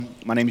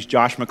My name is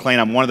Josh McLean.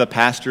 I'm one of the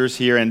pastors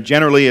here, and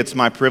generally it's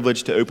my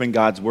privilege to open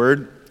God's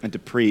Word and to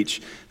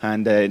preach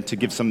and to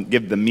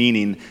give the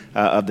meaning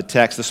of the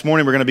text. This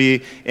morning we're going to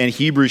be in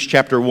Hebrews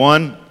chapter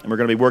 1, and we're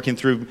going to be working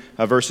through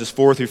verses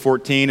 4 through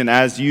 14. And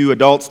as you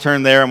adults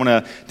turn there, I'm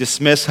going to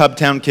dismiss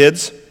Hubtown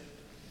kids.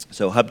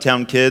 So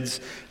Hubtown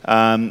kids,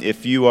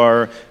 if you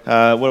are,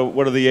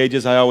 what are the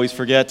ages? I always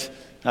forget.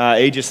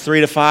 Ages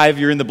 3 to 5,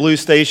 you're in the blue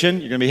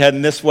station. You're going to be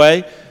heading this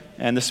way.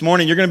 And this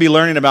morning, you're going to be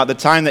learning about the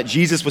time that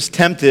Jesus was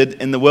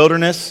tempted in the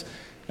wilderness.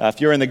 If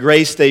you're in the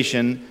gray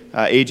station,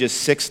 ages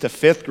 6 to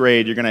 5th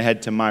grade, you're going to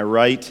head to my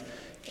right.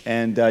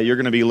 And you're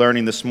going to be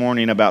learning this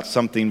morning about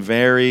something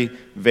very,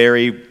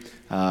 very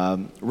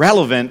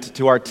relevant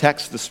to our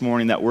text this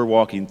morning that we're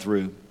walking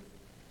through.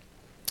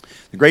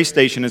 The gray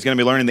station is going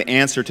to be learning the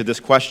answer to this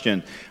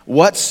question.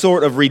 What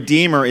sort of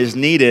Redeemer is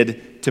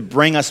needed to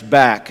bring us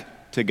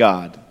back to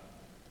God?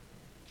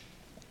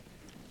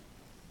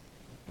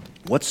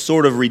 What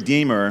sort of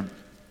Redeemer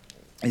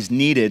is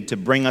needed to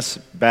bring us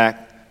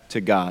back to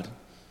God?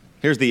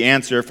 Here's the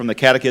answer from the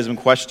Catechism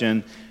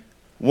question.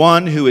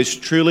 One who is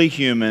truly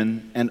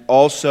human and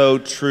also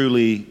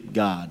truly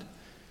God.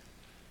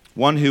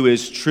 One who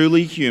is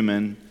truly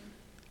human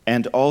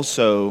and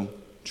also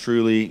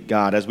truly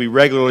God. As we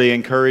regularly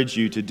encourage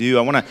you to do,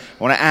 I want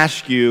to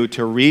ask you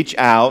to reach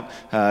out,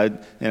 talk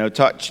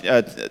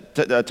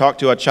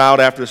to a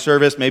child after the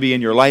service, maybe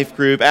in your life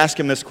group. Ask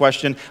him this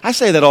question. I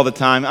say that all the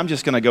time. I'm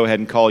just going to go ahead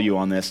and call you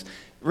on this.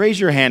 Raise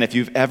your hand if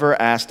you've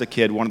ever asked a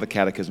kid one of the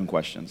catechism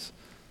questions.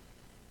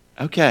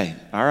 Okay,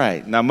 all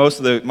right. Now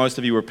most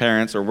of you were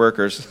parents or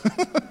workers.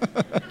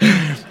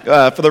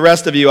 For the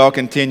rest of you, I'll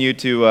continue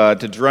to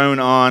drone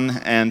on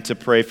and to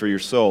pray for your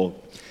soul.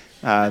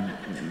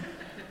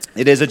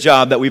 It is a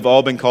job that we've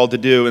all been called to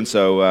do, and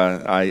so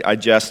I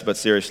jest, but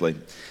seriously.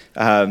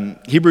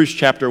 Hebrews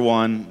chapter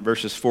 1,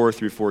 verses 4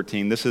 through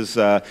 14. This is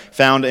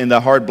found in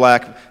the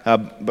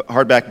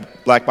hardback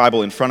black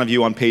Bible in front of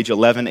you on page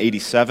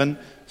 1187.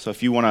 So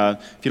if you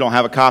don't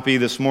have a copy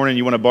this morning,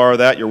 you want to borrow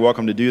that, you're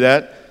welcome to do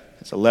that.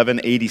 It's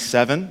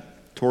 1187,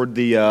 toward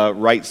the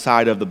right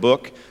side of the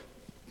book,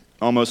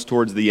 almost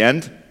towards the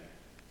end.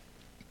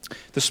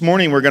 This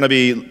morning we're going to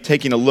be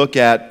taking a look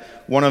at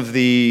one of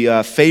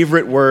the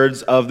favorite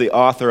words of the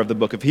author of the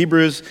book of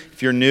Hebrews.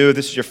 If you're new,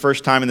 this is your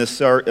first time in this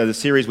the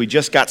series. We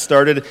just got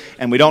started,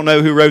 and we don't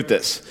know who wrote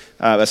this.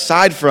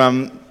 Aside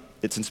from,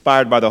 it's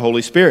inspired by the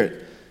Holy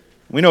Spirit.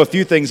 We know a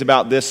few things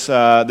about this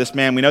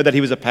man. We know that he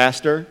was a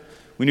pastor.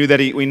 We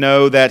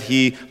know that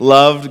he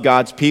loved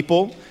God's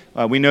people.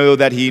 We know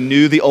that he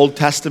knew the Old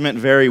Testament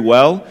very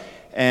well.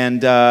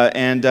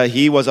 And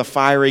he was a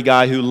fiery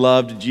guy who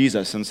loved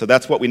Jesus. And so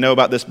that's what we know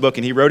about this book.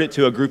 And he wrote it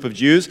to a group of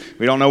Jews.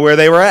 We don't know where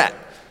they were at.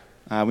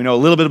 We know a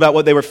little bit about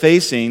what they were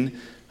facing.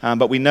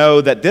 But we know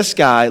that this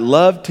guy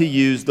loved to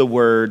use the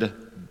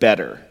word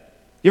better.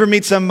 You ever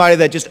meet somebody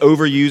that just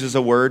overuses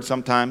a word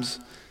sometimes?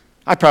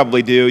 I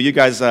probably do. You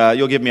guys,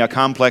 you'll give me a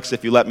complex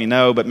if you let me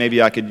know. But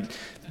maybe I could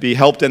be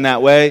helped in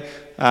that way.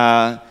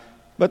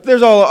 But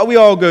we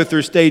all go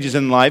through stages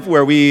in life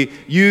where we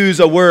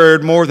use a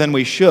word more than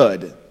we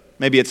should.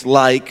 Maybe it's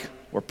like,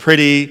 or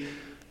pretty,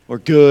 or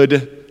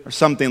good, or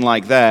something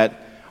like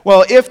that.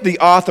 Well, if the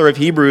author of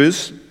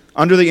Hebrews,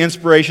 under the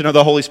inspiration of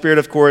the Holy Spirit,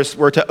 of course,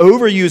 were to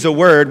overuse a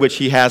word, which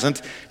he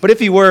hasn't, but if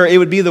he were, it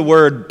would be the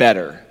word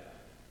better.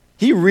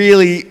 He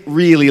really,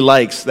 really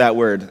likes that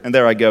word. And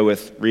there I go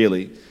with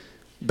really.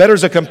 Better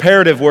is a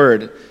comparative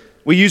word.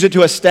 We use it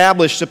to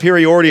establish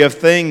superiority of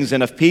things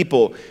and of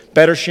people.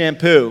 Better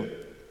shampoo.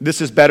 This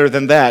is better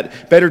than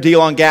that. Better deal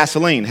on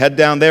gasoline. Head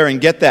down there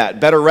and get that.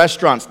 Better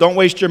restaurants. Don't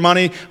waste your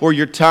money or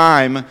your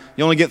time.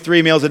 You only get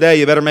 3 meals a day.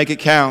 You better make it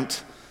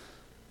count.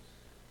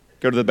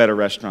 Go to the better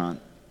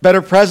restaurant.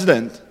 Better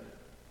president.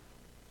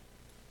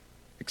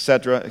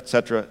 Etc.,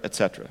 etc.,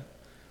 etc.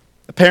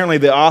 Apparently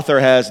the author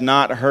has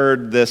not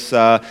heard this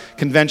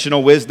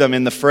conventional wisdom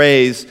in the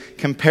phrase,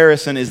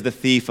 comparison is the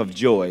thief of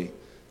joy.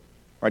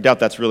 Or I doubt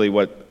that's really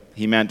what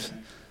he meant,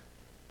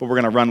 but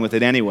we're going to run with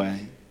it anyway.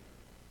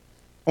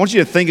 I want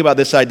you to think about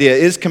this idea.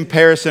 Is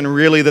comparison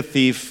really the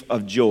thief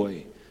of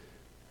joy?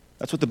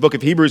 That's what the book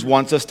of Hebrews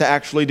wants us to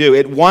actually do.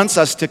 It wants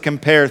us to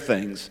compare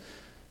things.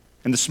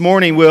 And this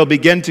morning we'll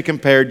begin to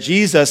compare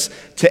Jesus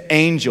to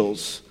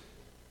angels.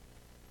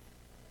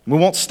 We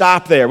won't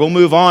stop there. We'll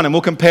move on and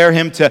we'll compare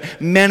him to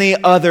many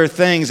other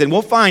things. And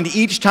we'll find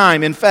each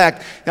time, in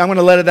fact, I'm going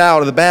to let it out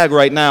of the bag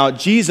right now,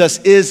 Jesus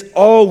is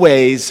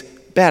always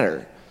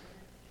better.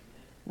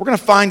 We're going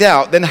to find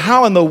out, then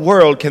how in the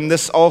world can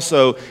this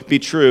also be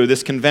true,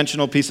 this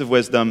conventional piece of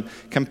wisdom,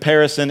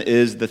 comparison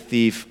is the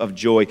thief of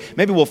joy.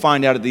 Maybe we'll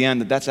find out at the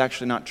end that that's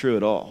actually not true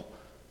at all.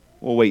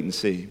 We'll wait and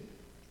see.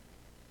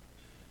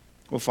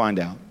 We'll find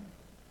out.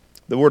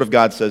 The Word of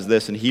God says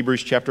this in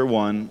Hebrews chapter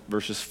 1,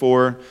 verses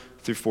 4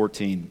 through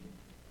 14.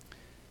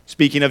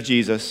 Speaking of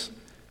Jesus,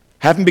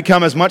 having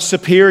become as much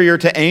superior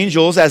to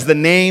angels as the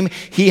name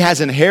he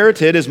has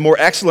inherited is more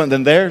excellent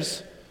than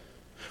theirs.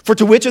 For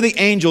to which of the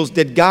angels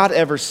did God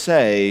ever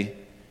say,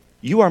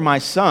 "You are my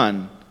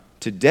son,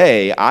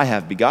 today I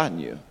have begotten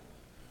you"?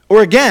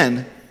 Or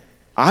again,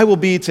 I will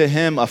be to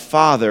him a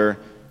father,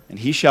 and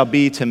he shall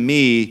be to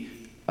me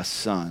a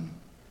son.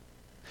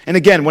 And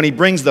again, when he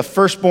brings the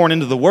firstborn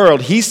into the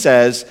world, he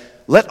says,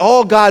 let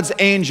all God's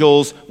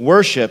angels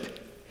worship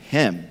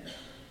him.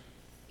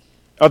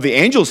 Of the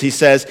angels, he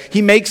says,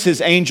 he makes his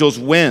angels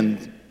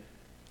wind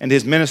and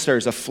his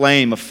ministers a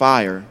flame of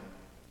fire.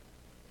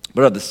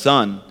 But of the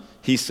Son,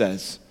 he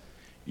says,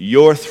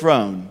 your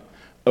throne,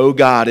 O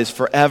God, is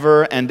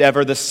forever and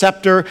ever. The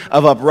scepter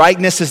of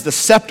uprightness is the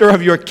scepter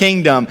of your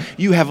kingdom.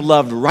 You have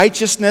loved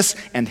righteousness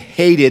and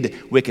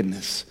hated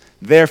wickedness.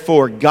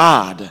 Therefore,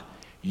 God,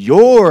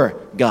 your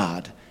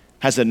God,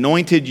 has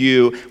anointed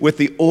you with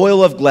the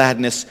oil of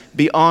gladness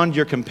beyond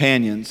your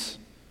companions.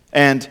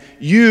 And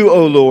you,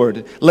 O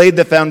Lord, laid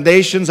the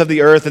foundations of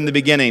the earth in the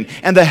beginning,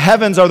 and the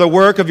heavens are the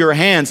work of your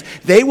hands.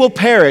 They will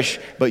perish,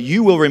 but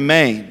you will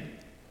remain.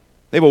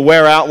 They will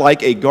wear out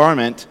like a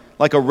garment.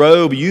 Like a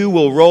robe, you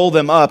will roll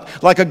them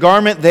up. Like a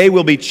garment, they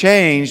will be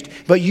changed.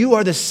 But you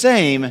are the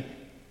same,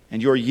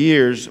 and your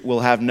years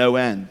will have no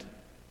end.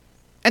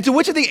 And to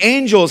which of the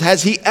angels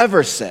has he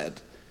ever said,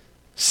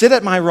 sit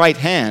at my right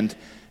hand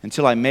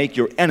until I make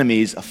your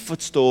enemies a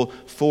footstool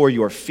for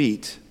your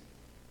feet?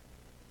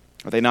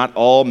 Are they not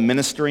all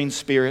ministering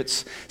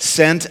spirits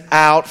sent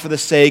out for the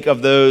sake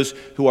of those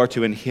who are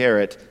to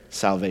inherit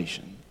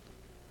salvation?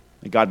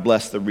 May God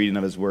bless the reading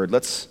of his word.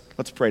 Let's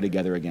pray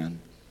together again.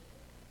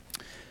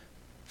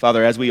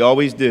 Father, as we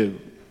always do,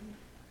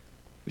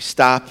 we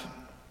stop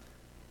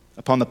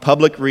upon the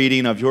public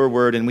reading of your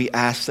word and we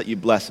ask that you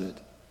bless it.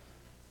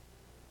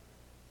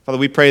 Father,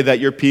 we pray that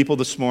your people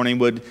this morning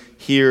would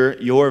hear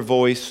your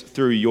voice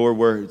through your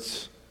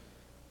words.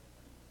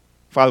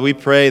 Father, we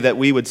pray that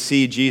we would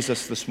see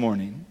Jesus this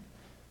morning.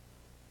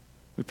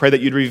 We pray that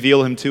you'd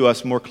reveal him to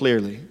us more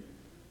clearly.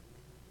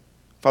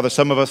 Father,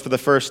 some of us for the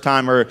first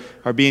time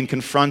are being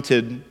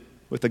confronted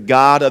with the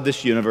God of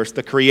this universe,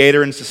 the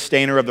creator and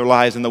sustainer of their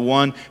lives, and the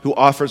one who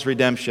offers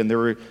redemption.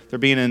 They're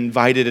being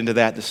invited into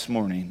that this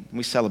morning. And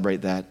we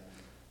celebrate that.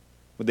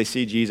 Would they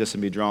see Jesus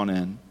and be drawn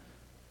in?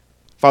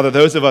 Father,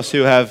 those of us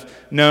who have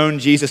known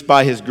Jesus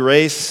by his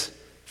grace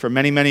for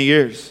many, many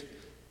years,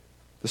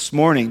 this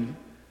morning,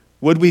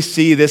 would we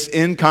see this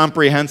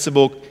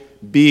incomprehensible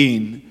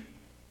being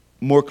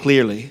more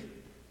clearly?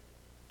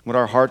 Would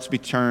our hearts be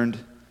turned,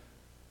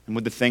 and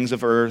would the things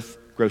of earth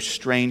grow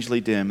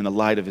strangely dim in the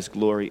light of his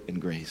glory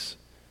and grace?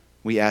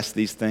 We ask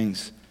these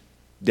things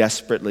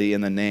desperately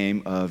in the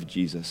name of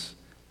Jesus.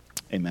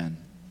 Amen.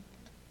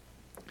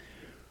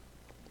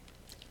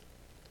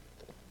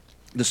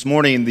 This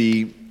morning,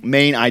 the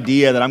main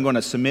idea that I'm going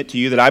to submit to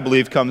you that I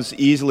believe comes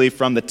easily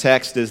from the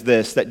text is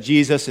this, that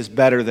Jesus is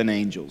better than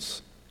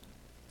angels.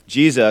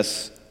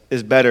 Jesus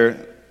is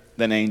better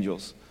than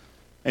angels.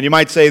 And you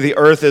might say the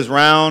earth is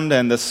round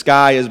and the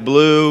sky is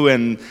blue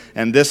and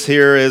this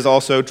here is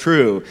also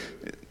true.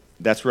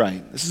 That's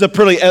right. This is a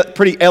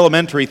pretty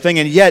elementary thing,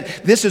 and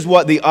yet this is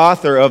what the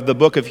author of the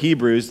book of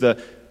Hebrews,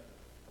 the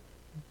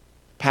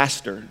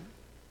pastor,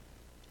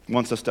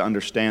 wants us to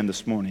understand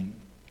this morning.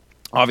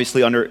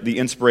 Obviously under the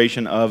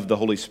inspiration of the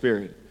Holy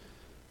Spirit.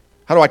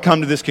 How do I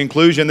come to this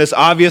conclusion, this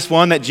obvious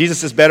one, that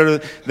Jesus is better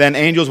than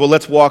angels? Well,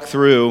 let's walk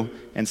through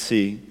and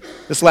see.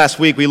 This last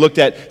week we looked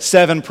at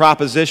 7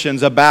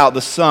 propositions about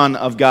the Son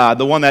of God,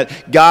 the one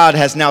that God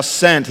has now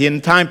sent. In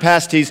time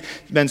past he's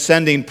been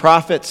sending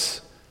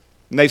prophets,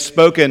 and they've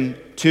spoken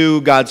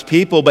to God's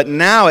people, but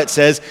now it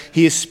says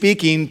he is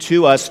speaking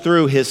to us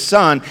through his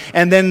Son.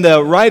 And then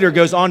the writer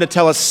goes on to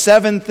tell us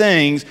 7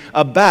 things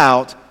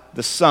about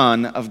the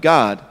Son of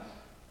God.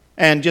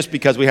 And just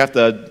because we have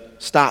to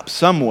stop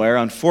somewhere,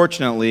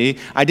 unfortunately,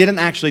 I didn't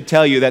actually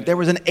tell you that there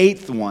was an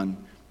 8th one.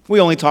 We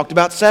only talked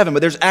about 7,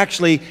 but there's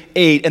actually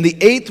 8. And the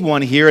 8th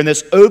one here in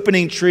this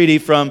opening treaty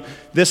from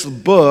this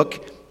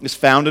book is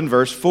found in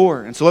verse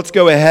 4. And so let's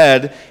go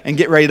ahead and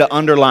get ready to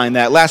underline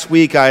that. Last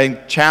week I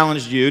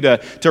challenged you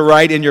to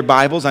write in your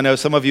Bibles. I know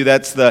some of you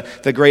that's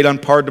the great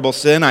unpardonable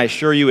sin. I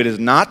assure you it is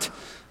not.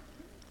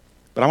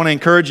 But I want to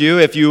encourage you,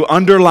 if you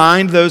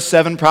underlined those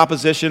 7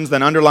 propositions,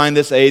 then underline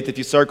this 8th. If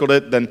you circled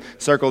it, then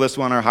circle this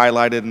one or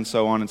highlight it and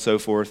so on and so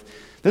forth.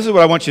 This is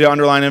what I want you to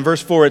underline. In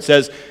verse 4 it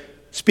says,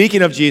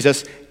 speaking of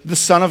Jesus, the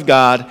Son of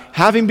God,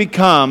 having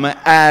become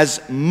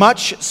as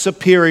much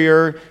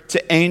superior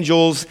to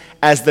angels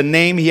as the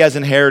name he has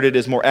inherited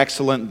is more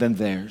excellent than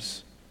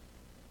theirs.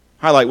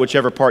 Highlight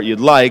whichever part you'd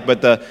like, but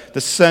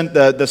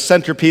the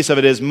centerpiece of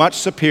it is much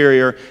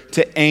superior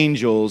to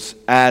angels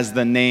as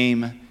the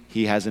name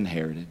he has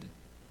inherited.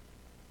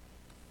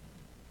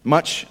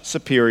 Much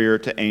superior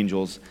to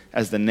angels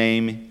as the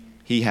name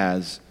he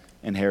has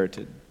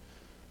inherited.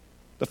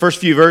 The first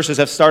few verses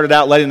have started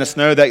out letting us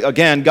know that,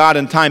 again, God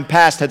in time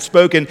past had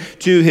spoken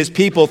to his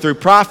people through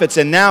prophets,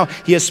 and now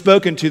he has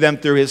spoken to them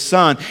through his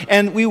Son.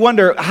 And we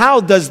wonder,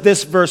 how does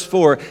this verse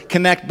 4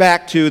 connect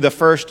back to the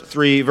first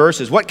 3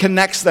 verses? What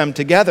connects them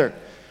together?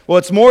 Well,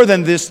 it's more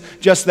than this,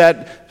 just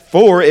that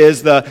 4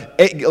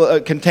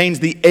 contains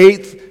the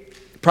 8th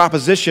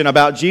proposition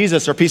about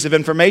Jesus or piece of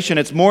information.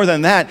 It's more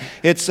than that.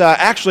 It's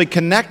actually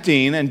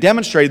connecting and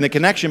demonstrating the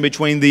connection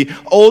between the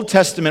Old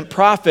Testament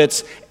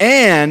prophets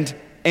and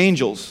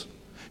angels.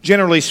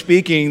 Generally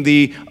speaking,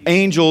 the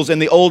angels in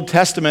the Old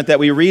Testament that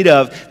we read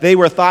of, they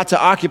were thought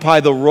to occupy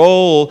the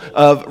role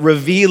of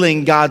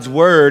revealing God's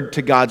word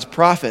to God's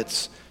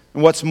prophets.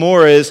 And what's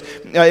more is,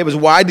 it was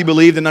widely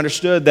believed and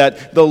understood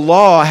that the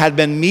law had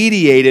been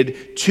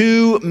mediated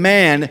to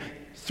man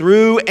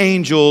through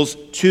angels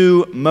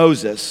to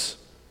Moses.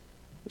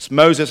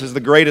 Moses is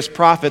the greatest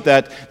prophet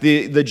that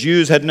the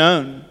Jews had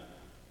known.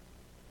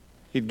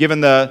 He'd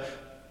given the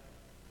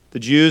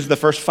Jews the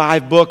first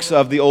 5 books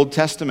of the Old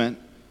Testament,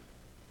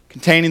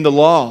 containing the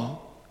law,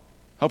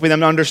 helping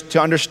them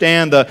to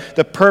understand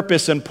the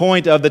purpose and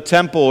point of the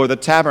temple or the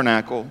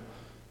tabernacle.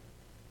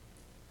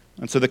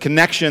 And so the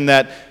connection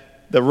that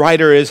the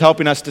writer is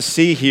helping us to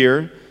see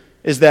here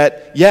is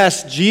that,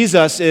 yes,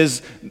 Jesus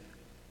is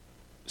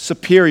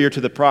superior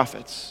to the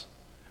prophets.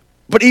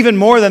 But even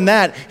more than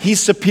that, he's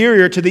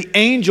superior to the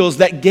angels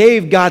that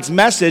gave God's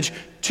message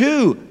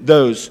to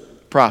those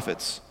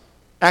prophets.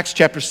 Acts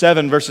chapter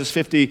 7, verses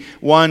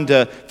 51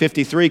 to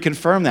 53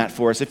 confirm that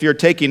for us. If you're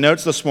taking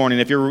notes this morning,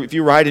 if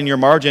you write in your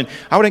margin,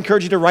 I would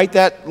encourage you to write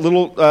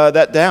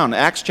that down.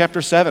 Acts chapter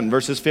 7,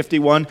 verses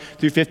 51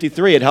 through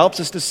 53. It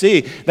helps us to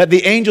see that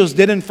the angels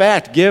did in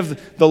fact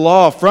give the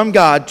law from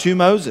God to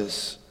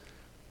Moses.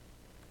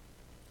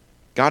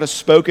 God has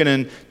spoken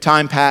in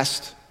time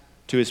past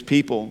to his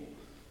people.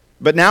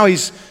 But now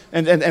he's,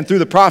 and through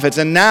the prophets,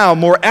 and now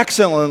more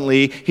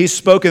excellently, he's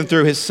spoken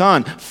through his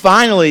Son.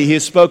 Finally, he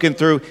has spoken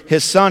through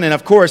his Son. And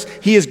of course,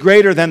 he is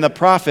greater than the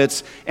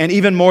prophets. And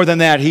even more than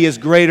that, he is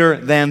greater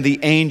than the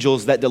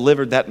angels that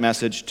delivered that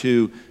message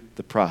to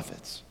the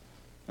prophets.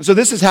 And so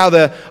this is how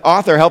the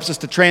author helps us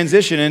to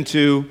transition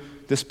into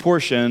this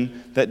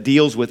portion that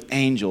deals with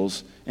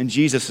angels and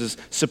Jesus'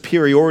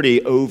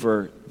 superiority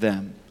over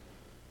them.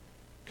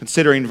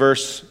 Considering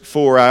verse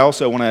 4, I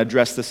also want to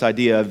address this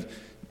idea of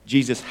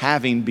Jesus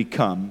having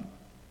become.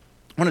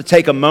 I want to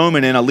take a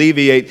moment and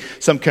alleviate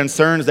some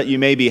concerns that you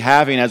may be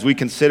having as we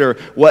consider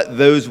what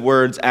those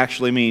words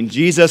actually mean.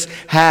 Jesus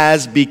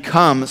has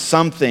become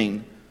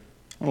something.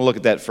 I want to look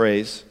at that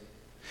phrase.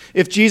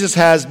 If Jesus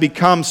has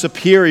become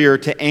superior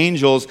to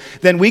angels,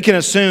 then we can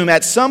assume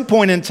at some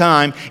point in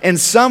time, in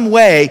some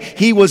way,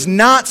 he was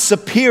not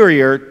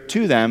superior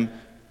to them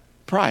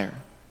prior.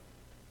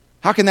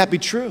 How can that be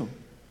true?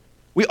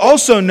 We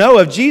also know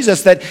of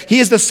Jesus that he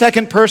is the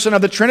second person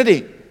of the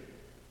Trinity.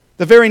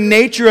 The very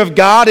nature of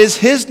God is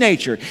his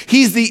nature.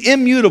 He's the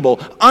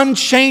immutable,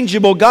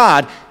 unchangeable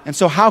God. And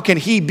so how can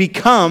he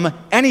become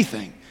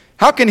anything?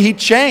 How can he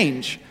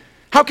change?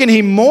 How can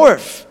he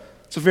morph?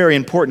 It's a very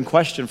important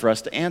question for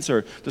us to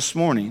answer this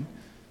morning.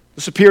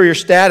 The superior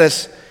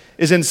status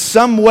is in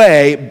some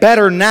way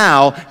better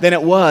now than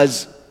it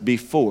was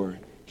before.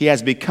 He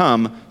has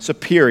become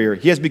superior.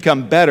 He has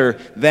become better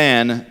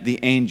than the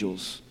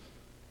angels.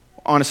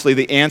 Honestly,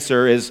 the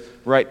answer is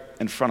right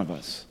in front of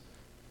us.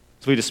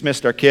 As we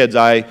dismissed our kids,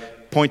 I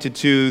pointed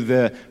to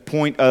the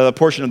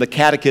portion of the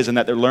catechism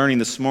that they're learning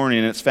this morning,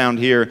 and it's found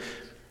here.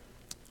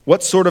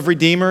 What sort of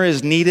Redeemer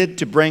is needed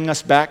to bring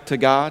us back to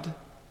God?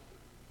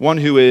 One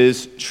who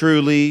is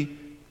truly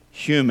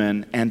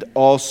human and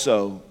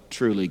also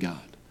truly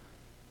God.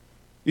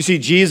 You see,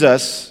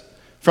 Jesus,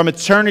 from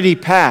eternity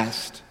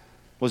past,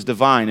 was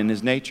divine in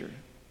his nature,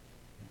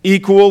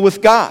 equal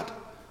with God.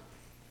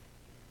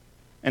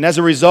 And as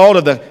a result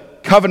of the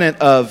covenant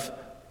of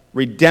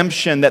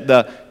redemption that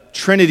the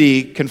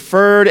Trinity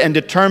conferred and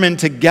determined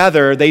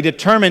together, they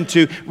determined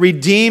to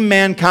redeem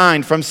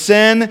mankind from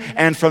sin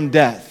and from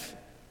death.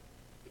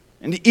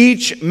 And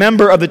each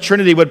member of the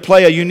Trinity would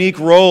play a unique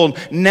role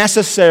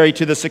necessary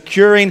to the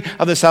securing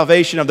of the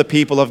salvation of the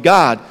people of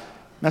God. And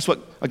that's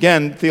what,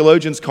 again,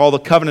 theologians call the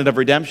covenant of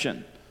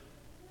redemption.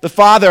 The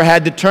Father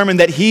had determined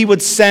that he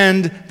would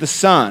send the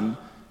Son.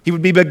 He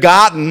would be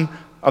begotten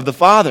of the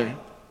Father.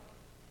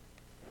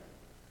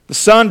 The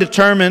Son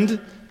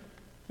determined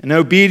in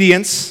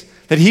obedience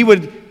that he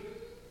would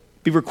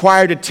be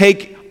required to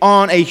take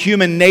on a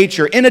human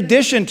nature in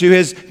addition to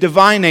his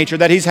divine nature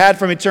that he's had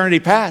from eternity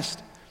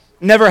past.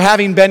 Never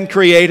having been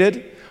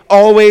created,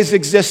 always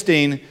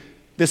existing,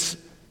 this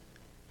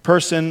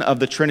person of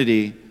the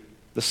Trinity,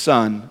 the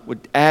Son,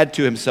 would add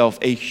to himself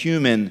a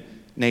human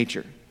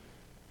nature.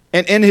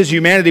 And in his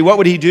humanity, what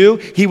would he do?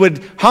 He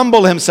would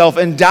humble himself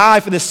and die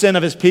for the sin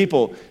of his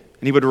people.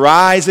 And he would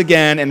rise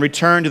again and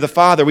return to the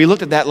Father. We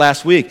looked at that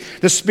last week.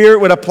 The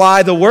Spirit would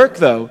apply the work,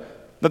 though,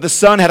 that the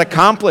Son had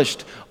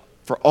accomplished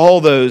for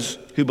all those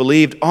who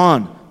believed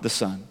on the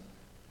Son.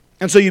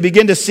 And so you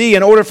begin to see,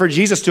 in order for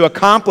Jesus to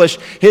accomplish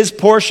his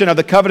portion of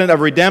the covenant of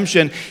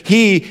redemption,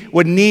 he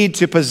would need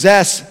to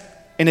possess,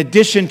 in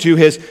addition to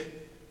his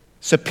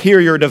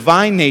superior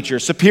divine nature,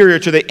 superior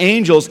to the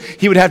angels,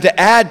 he would have to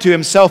add to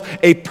himself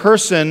a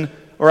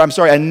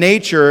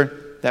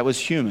nature that was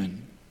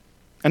human.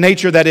 A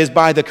nature that is,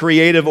 by the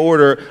creative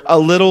order, a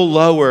little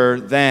lower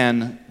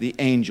than the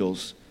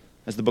angels,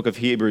 as the book of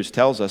Hebrews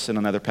tells us in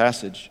another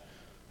passage.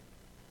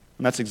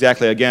 And that's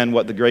exactly, again,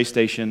 what the Grace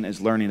Station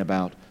is learning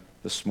about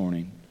this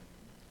morning.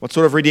 What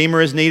sort of Redeemer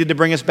is needed to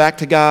bring us back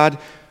to God?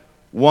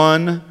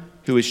 One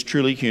who is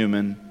truly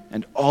human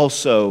and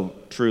also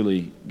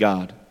truly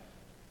God.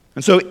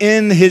 And so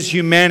in his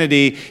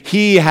humanity,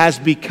 he has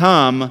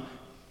become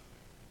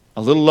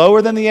a little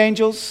lower than the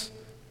angels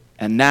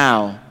and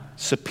now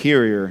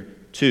superior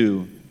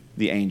to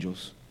the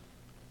angels.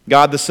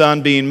 God the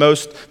Son being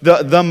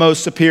the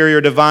most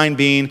superior divine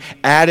being,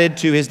 added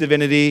to his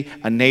divinity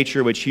a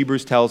nature which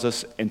Hebrews tells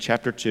us in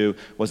chapter 2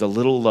 was a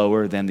little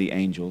lower than the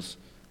angels.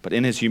 But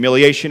in his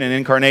humiliation and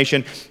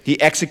incarnation, he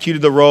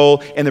executed the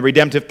role in the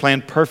redemptive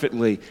plan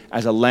perfectly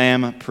as a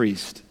lamb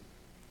priest.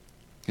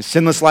 His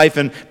sinless life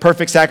and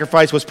perfect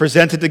sacrifice was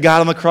presented to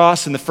God on the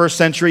cross in the first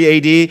century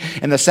AD,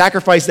 and the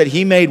sacrifice that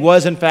he made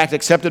was in fact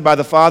accepted by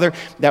the Father.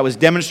 That was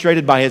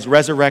demonstrated by his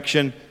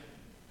resurrection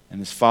and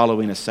his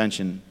following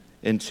ascension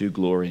into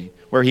glory,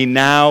 where he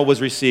now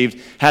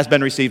has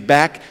been received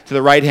back to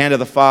the right hand of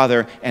the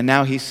Father, and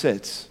now he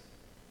sits,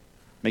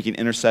 making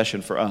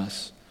intercession for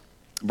us.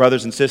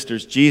 Brothers and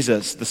sisters,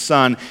 Jesus, the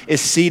Son,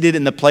 is seated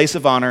in the place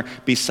of honor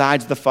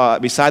beside the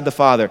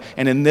Father,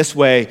 and in this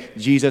way,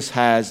 Jesus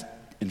has,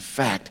 in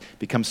fact,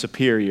 become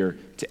superior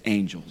to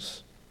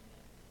angels.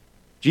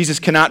 Jesus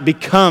cannot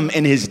become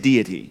in his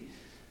deity,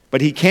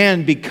 but he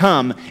can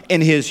become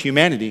in his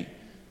humanity.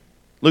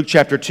 Luke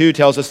chapter 2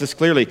 tells us this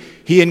clearly.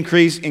 He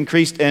increased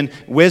in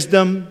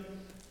wisdom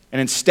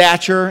and in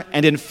stature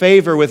and in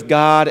favor with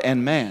God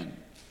and man.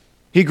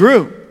 He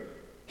grew.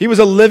 He was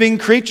a living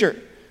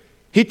creature.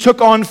 He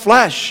took on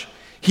flesh.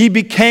 He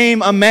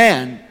became a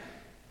man.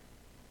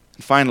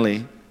 And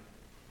finally,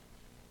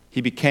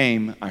 he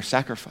became our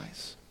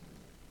sacrifice.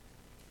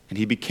 And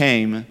he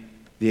became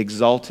the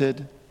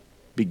exalted,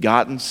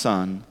 begotten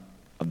Son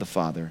of the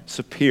Father,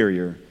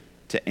 superior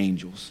to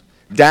angels.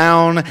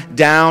 Down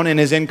in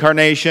his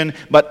incarnation,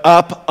 but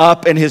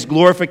up in his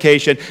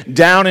glorification,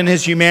 down in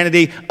his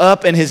humanity,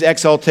 up in his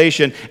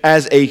exaltation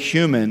as a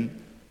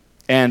human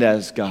and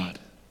as God.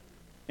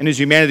 In his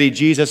humanity,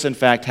 Jesus, in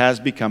fact, has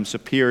become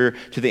superior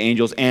to the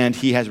angels, and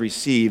he has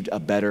received a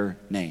better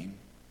name.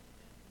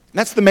 And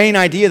that's the main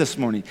idea this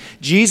morning.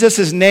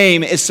 Jesus'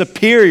 name is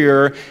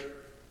superior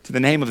to the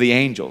name of the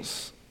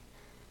angels.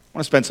 I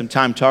want to spend some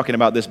time talking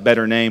about this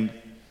better name.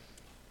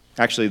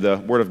 Actually, the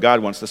Word of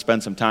God wants to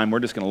spend some time. We're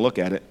just going to look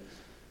at it.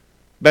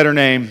 Better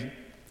name.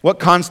 What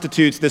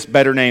constitutes this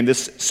better name,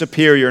 this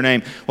superior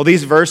name? Well,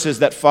 these verses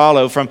that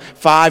follow from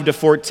 5 to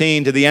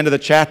 14 to the end of the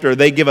chapter,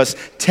 they give us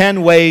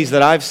 10 ways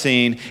that I've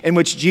seen in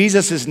which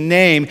Jesus'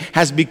 name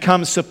has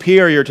become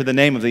superior to the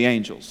name of the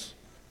angels.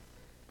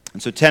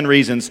 And so 10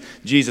 reasons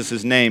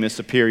Jesus' name is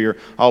superior.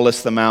 I'll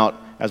list them out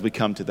as we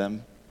come to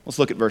them. Let's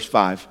look at verse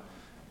 5.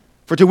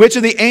 For to which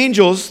of the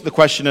angels, the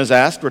question is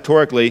asked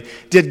rhetorically,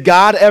 did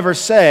God ever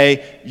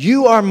say,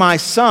 "You are my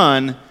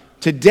son,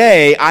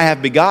 today I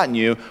have begotten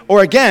you"?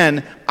 Or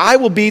again, "I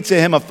will be to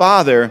him a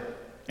father,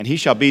 and he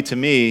shall be to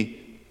me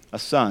a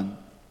son"?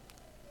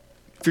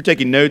 If you're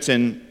taking notes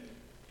in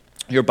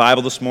your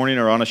Bible this morning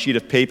or on a sheet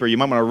of paper, you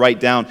might want to write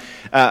down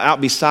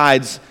out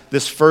besides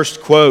this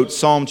first quote,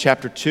 Psalm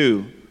chapter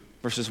 2,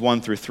 verses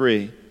 1 through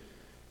 3.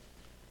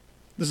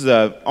 This is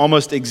an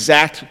almost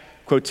exact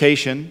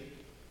quotation.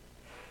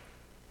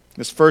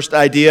 This first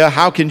idea,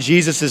 how can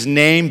Jesus'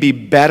 name be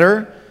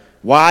better?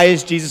 Why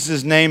is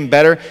Jesus' name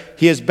better?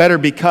 He is better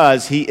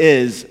because he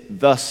is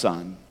the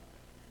Son.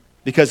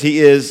 Because he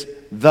is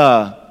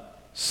the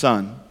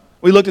Son.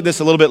 We looked at this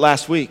a little bit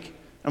last week.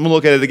 I'm going to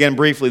look at it again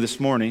briefly this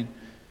morning.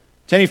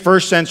 To any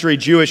first century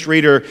Jewish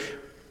reader,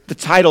 the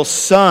title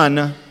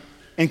Son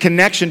in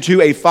connection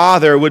to a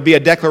father would be a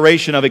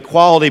declaration of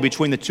equality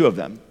between the two of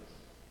them.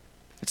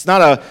 It's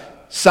not a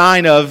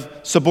sign of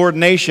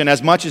subordination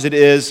as much as it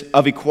is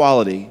of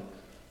equality.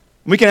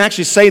 We can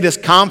actually say this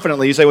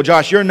confidently. You say, "Well,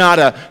 Josh, you're not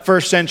a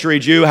first century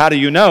Jew. How do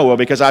you know?" Well,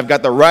 because I've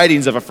got the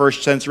writings of a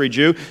first century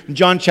Jew.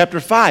 John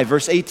chapter 5,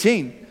 verse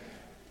 18,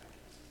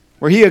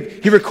 where he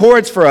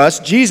records for us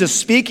Jesus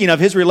speaking of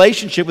his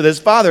relationship with his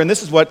Father. And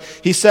this is what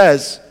he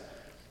says.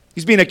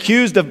 He's being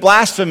accused of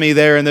blasphemy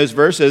there in those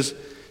verses.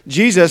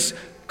 Jesus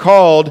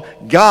called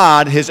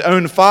God his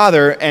own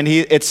Father, and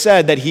it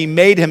said that he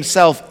made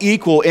himself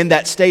equal in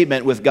that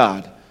statement with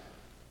God.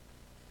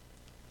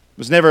 It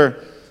was never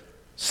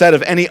said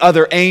of any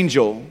other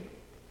angel,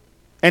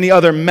 any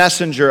other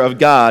messenger of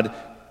God,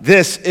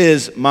 "This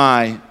is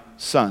my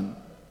Son."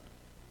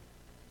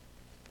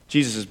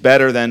 Jesus is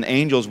better than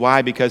angels.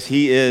 Why? Because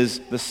he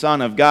is the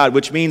Son of God,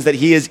 which means that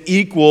he is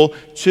equal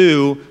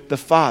to the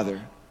Father.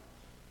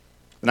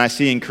 The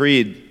Nicene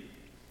Creed,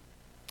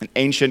 an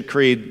ancient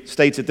creed,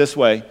 states it this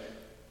way: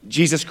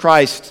 Jesus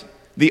Christ,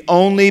 the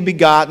only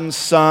begotten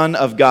Son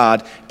of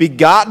God,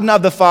 begotten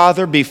of the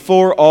Father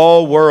before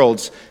all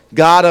worlds,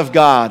 God of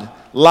God,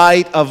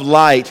 light of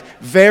light,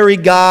 very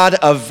God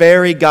of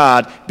very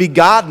God,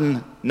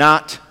 begotten,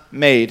 not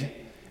made,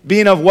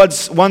 being of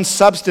one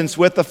substance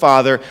with the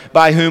Father,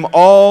 by whom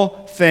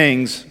all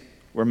things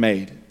were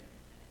made.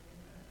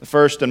 The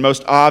first and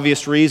most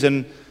obvious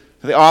reason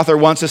the author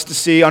wants us to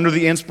see under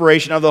the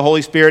inspiration of the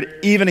Holy Spirit,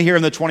 even here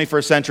in the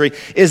 21st century,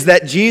 is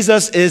that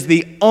Jesus is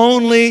the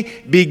only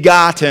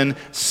begotten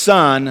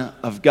Son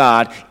of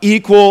God,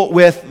 equal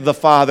with the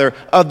Father,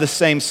 of the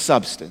same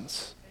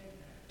substance.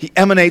 He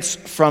emanates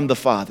from the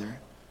Father.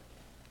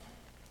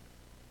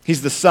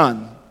 He's the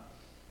Son.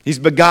 He's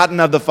begotten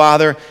of the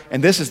Father,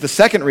 and this is the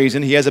second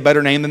reason he has a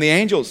better name than the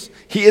angels.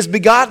 He is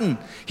begotten.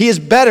 He is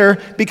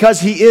better because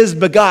he is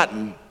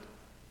begotten.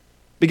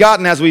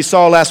 Begotten, as we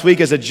saw last week,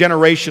 is a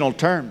generational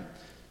term.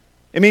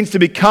 It means to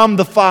become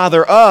the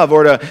father of,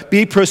 or to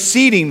be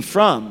proceeding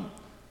from.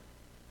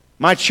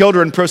 My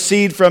children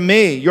proceed from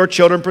me. Your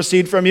children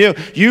proceed from you.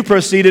 You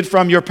proceeded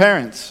from your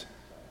parents.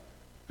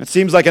 It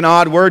seems like an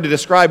odd word to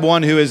describe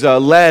one who is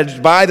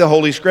alleged by the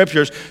Holy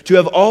Scriptures to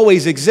have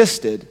always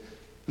existed.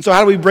 And so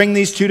how do we bring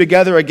these two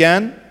together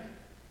again?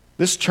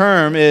 This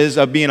term is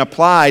being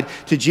applied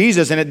to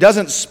Jesus, and it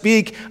doesn't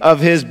speak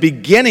of his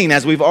beginning,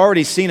 as we've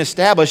already seen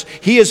established.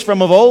 He is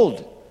from of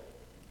old,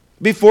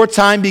 before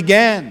time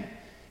began.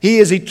 He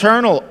is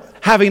eternal,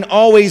 having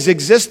always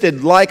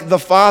existed like the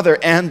Father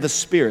and the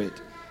Spirit.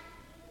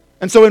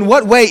 And so in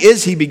what way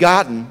is he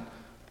begotten?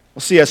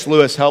 Well, C.S.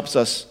 Lewis helps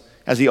us,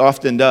 as he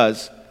often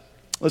does.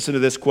 Listen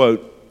to this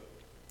quote.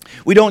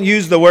 We don't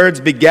use the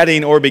words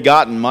begetting or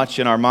begotten much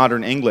in our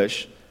modern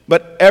English,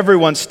 but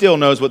everyone still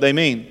knows what they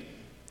mean.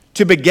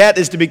 To beget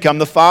is to become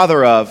the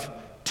father of.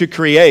 To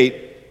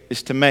create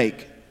is to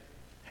make.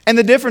 And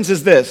the difference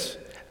is this.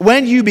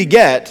 When you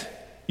beget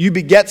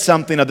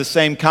something of the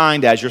same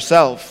kind as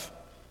yourself.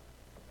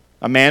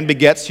 A man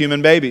begets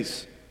human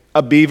babies.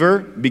 A beaver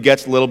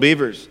begets little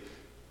beavers.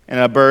 And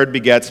a bird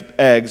begets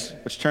eggs,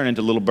 which turn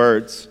into little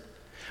birds.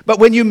 But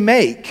when you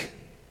make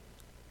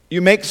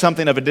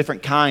something of a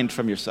different kind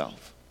from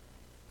yourself.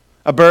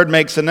 A bird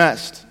makes a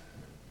nest.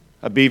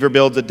 A beaver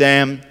builds a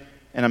dam.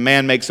 And a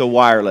man makes a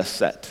wireless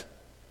set.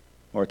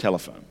 Or a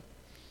telephone.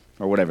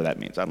 Or whatever that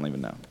means. I don't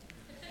even know.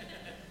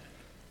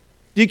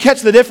 Do you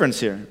catch the difference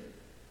here?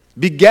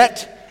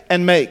 Beget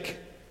and make.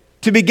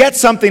 To beget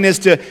something is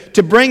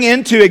to bring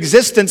into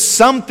existence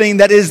something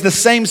that is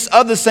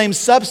of the same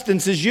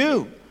substance as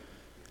you.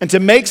 And to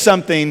make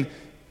something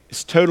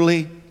is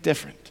totally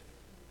different.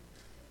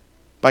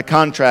 By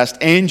contrast,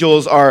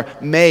 angels are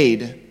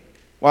made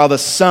while the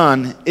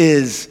Son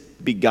is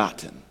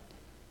begotten.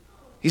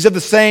 He's of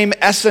the same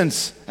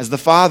essence as the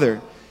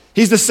Father.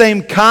 He's the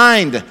same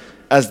kind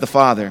as the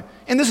Father.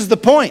 And this is the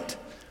point.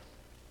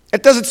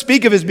 It doesn't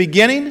speak of his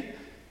beginning.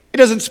 It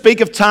doesn't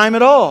speak of time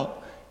at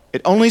all.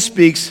 It only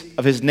speaks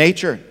of his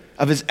nature,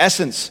 of his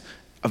essence,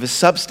 of his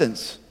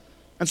substance.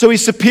 And so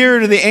he's superior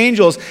to the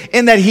angels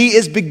in that he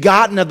is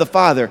begotten of the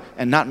Father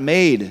and not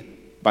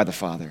made by the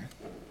Father.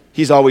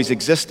 He's always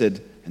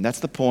existed, and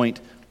that's the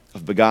point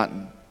of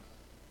begotten.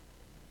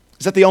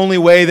 Is that the only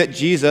way that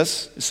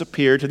Jesus is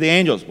superior to the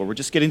angels? Well, we're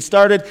just getting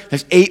started.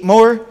 There's 8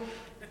 more.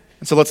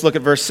 And so let's look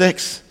at verse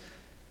 6.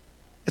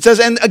 It says,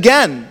 and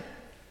again,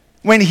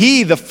 when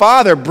he, the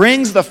Father,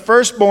 brings the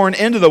firstborn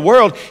into the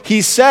world,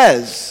 he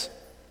says,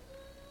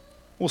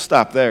 we'll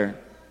stop there.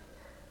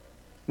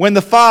 When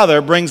the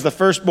Father brings the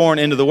firstborn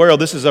into the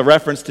world, this is a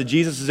reference to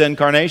Jesus'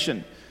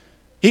 incarnation.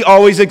 He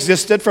always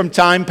existed from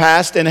time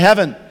past in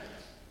heaven.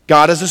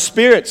 God is a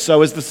spirit,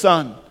 so is the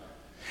Son.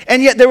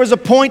 And yet there was a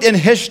point in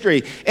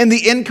history, in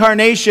the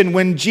incarnation,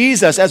 when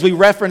Jesus, as we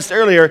referenced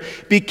earlier,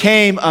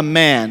 became a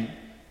man.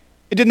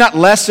 It did not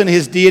lessen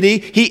his deity.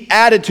 He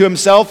added to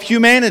himself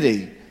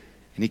humanity.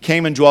 And he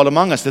came and dwelt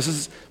among us. This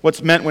is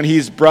what's meant when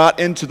he's brought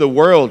into the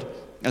world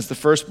as the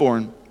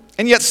firstborn.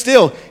 And yet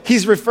still,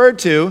 he's referred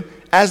to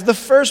as the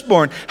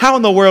firstborn. How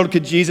in the world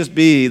could Jesus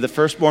be the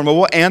firstborn? Well,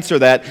 we'll answer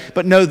that.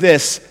 But know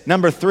this,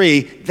 number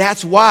 3,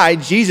 that's why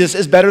Jesus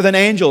is better than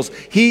angels.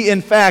 He,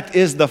 in fact,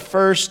 is the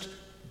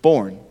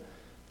firstborn.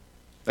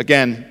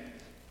 Again,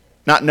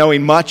 not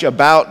knowing much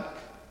about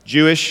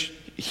Jewish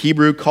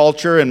Hebrew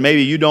culture, and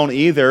maybe you don't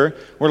either,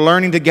 we're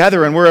learning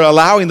together and we're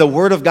allowing the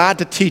Word of God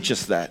to teach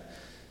us that.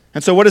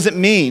 And so what does it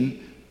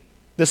mean,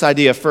 this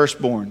idea of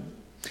firstborn?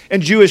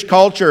 In Jewish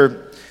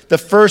culture, the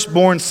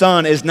firstborn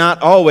son is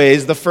not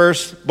always the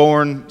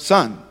firstborn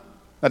son.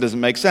 That doesn't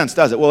make sense,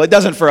 does it? Well, it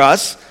doesn't for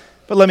us,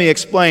 but let me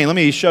explain. Let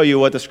me show you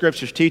what the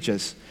Scriptures teach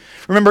us.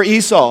 Remember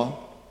Esau.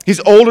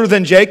 He's older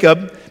than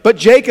Jacob, but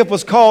Jacob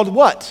was called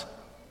what?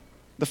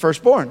 The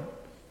firstborn.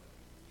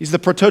 He's the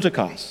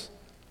prototokos.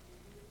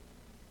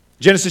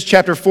 Genesis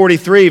chapter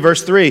 43,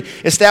 verse 3,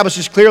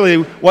 establishes clearly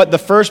what the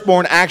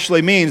firstborn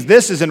actually means.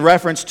 This is in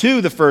reference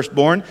to the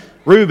firstborn,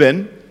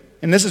 Reuben,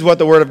 and this is what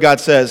the Word of God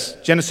says.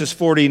 Genesis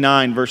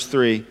 49, verse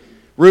 3.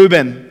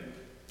 Reuben,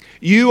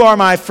 you are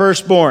my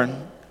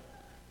firstborn,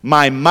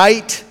 my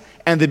might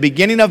and the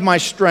beginning of my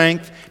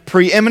strength,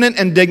 preeminent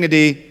in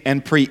dignity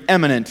and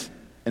preeminent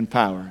in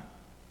power.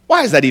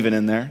 Why is that even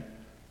in there?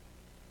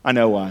 I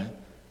know why.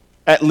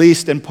 At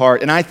least in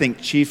part, and I think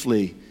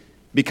chiefly,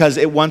 because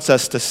it wants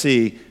us to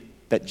see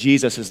that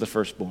Jesus is the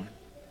firstborn.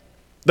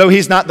 Though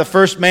he's not the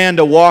first man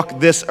to walk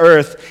this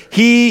earth,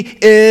 he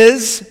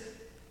is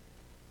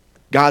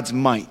God's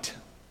might.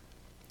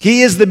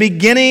 He is the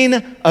beginning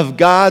of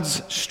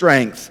God's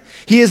strength.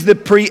 He is the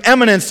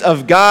preeminence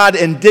of God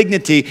in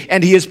dignity,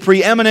 and he is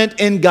preeminent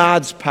in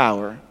God's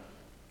power.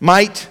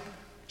 Might,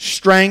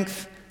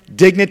 strength,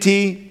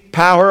 dignity,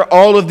 power.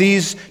 All of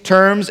these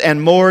terms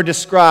and more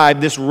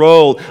describe this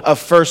role of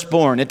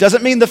firstborn. It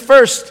doesn't mean the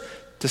first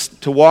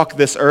to walk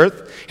this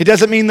earth. It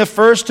doesn't mean the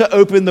first to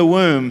open the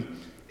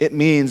womb. It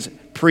means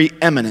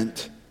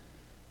preeminent.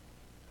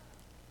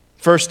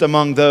 First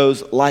among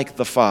those like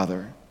the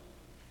Father.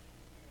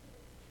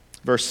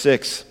 Verse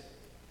 6.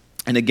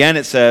 And again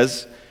it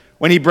says,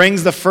 when he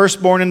brings the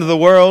firstborn into the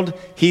world,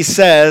 he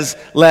says,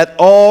 let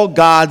all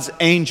God's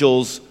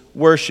angels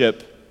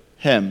worship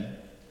him.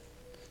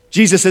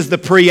 Jesus is the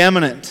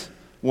preeminent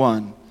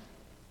one.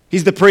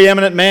 He's the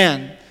preeminent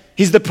man.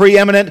 He's the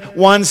preeminent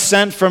one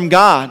sent from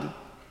God.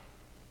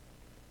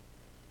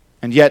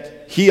 And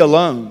yet he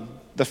alone,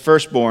 the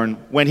firstborn,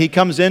 when he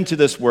comes into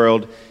this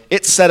world,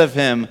 it's said of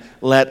him,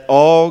 let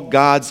all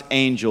God's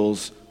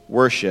angels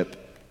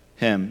worship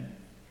him.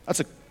 That's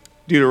a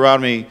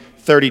Deuteronomy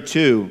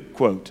 32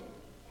 quote.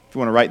 If you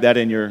want to write that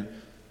in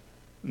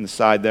the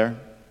side there.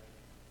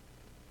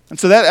 And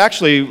so that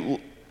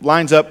actually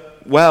lines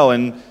up well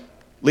and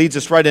leads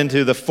us right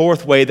into the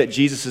fourth way that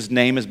Jesus'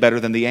 name is better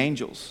than the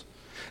angels.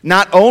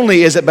 Not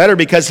only is it better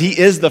because he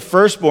is the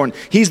firstborn,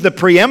 he's the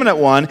preeminent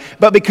one,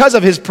 but because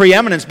of his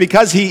preeminence,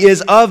 because he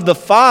is of the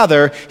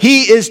Father,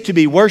 he is to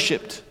be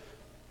worshiped,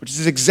 which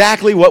is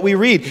exactly what we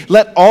read.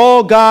 Let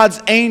all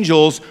God's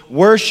angels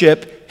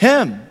worship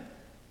him.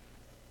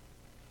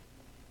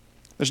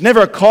 There's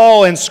never a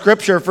call in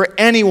Scripture for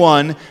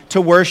anyone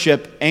to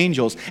worship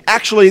angels.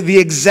 Actually, the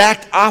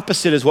exact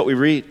opposite is what we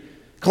read.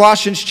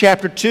 Colossians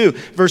chapter 2,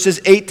 verses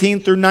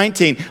 18 through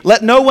 19.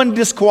 Let no one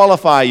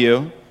disqualify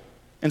you,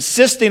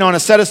 insisting on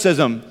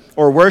asceticism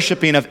or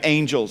worshiping of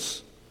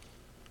angels.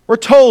 We're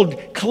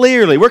told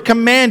clearly, we're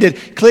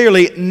commanded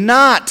clearly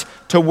not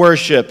to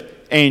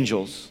worship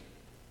angels.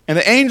 And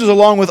the angels,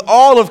 along with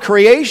all of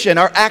creation,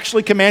 are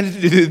actually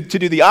commanded to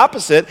do the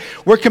opposite.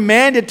 We're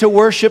commanded to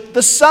worship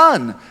the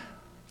Son,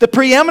 the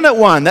preeminent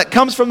one that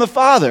comes from the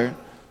Father.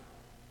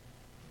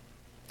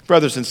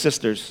 Brothers and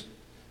sisters,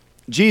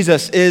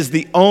 Jesus is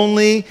the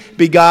only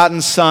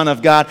begotten Son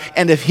of God,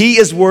 and if he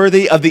is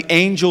worthy of the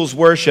angels'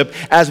 worship,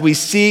 as we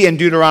see in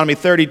Deuteronomy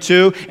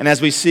 32 and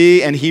as we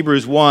see in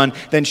Hebrews 1,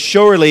 then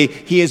surely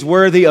he is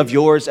worthy of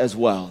yours as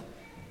well.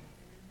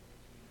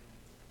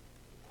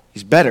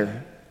 He's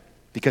better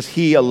because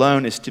he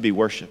alone is to be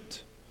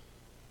worshiped.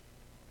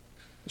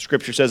 The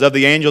Scripture says of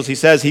the angels, he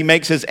says he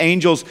makes his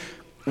angels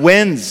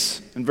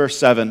winds, in verse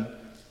 7,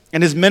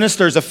 and his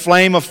ministers a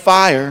flame of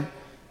fire.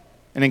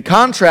 And in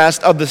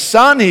contrast of the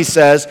Son, he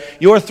says,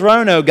 your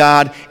throne, O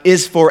God,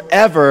 is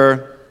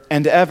forever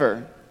and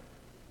ever.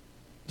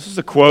 This is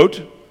a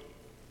quote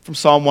from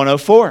Psalm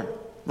 104,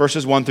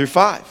 verses 1 through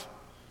 5.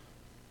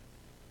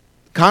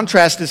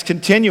 Contrast is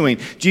continuing.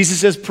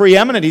 Jesus is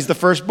preeminent. He's the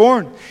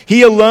firstborn.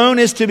 He alone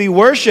is to be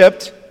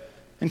worshiped.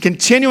 And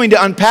continuing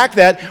to unpack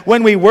that,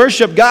 when we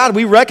worship God,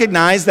 we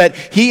recognize that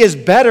he is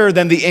better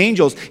than the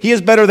angels. He is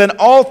better than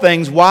all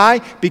things. Why?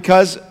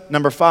 Because,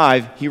 number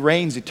 5, he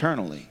reigns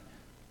eternally.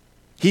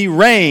 He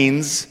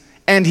reigns,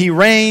 and he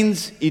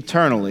reigns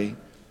eternally.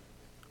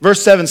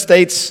 Verse 7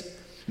 states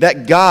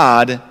that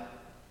God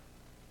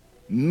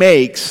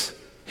makes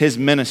his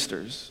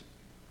ministers.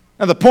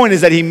 Now the point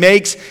is that he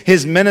makes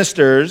his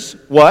ministers,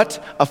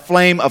 what? A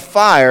flame of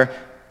fire.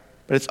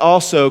 But it's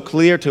also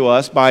clear to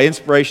us by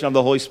inspiration of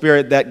the Holy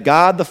Spirit that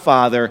God the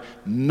Father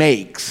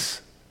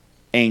makes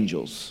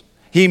angels.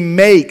 He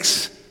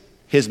makes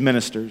his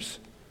ministers.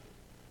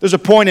 There's a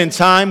point in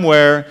time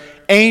where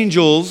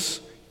angels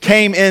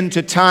came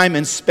into time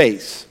and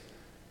space.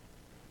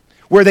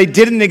 Where they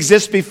didn't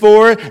exist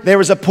before, there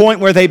was a point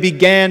where they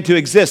began to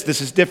exist.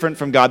 This is different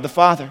from God the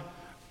Father,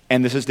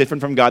 and this is different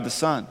from God the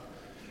Son.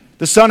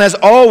 The Son has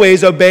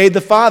always obeyed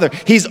the Father.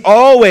 He's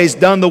always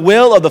done the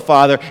will of the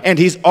Father, and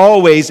he's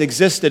always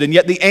existed. And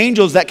yet the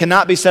angels, that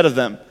cannot be said of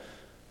them.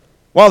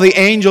 While the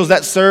angels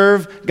that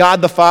serve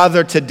God the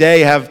Father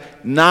today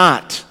have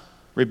not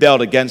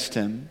rebelled against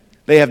him,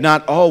 they have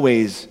not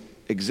always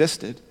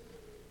existed.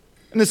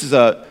 And this is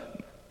a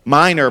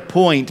minor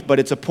point, but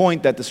it's a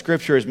point that the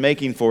Scripture is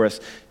making for us.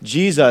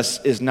 Jesus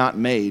is not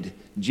made.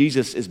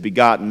 Jesus is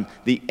begotten.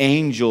 The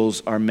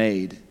angels are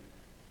made.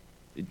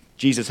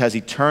 Jesus has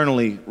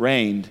eternally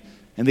reigned,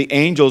 and the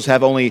angels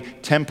have only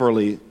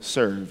temporally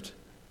served.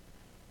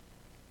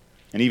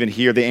 And even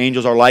here, the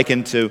angels are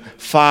likened to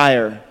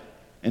fire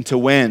and to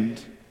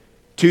wind,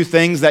 two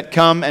things that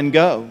come and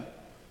go,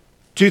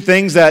 two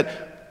things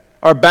that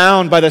are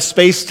bound by the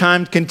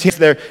space-time continuum,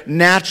 their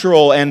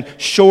natural and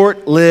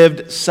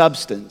short-lived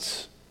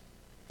substance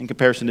in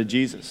comparison to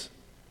Jesus,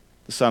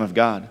 the Son of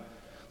God.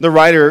 The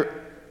writer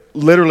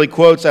literally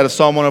quotes out of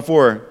Psalm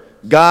 104,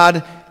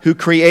 God who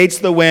creates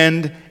the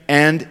wind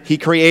and he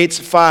creates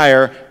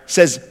fire,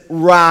 says,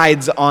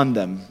 rides on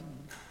them.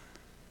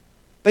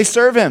 They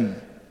serve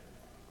him.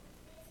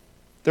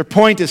 Their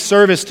point is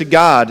service to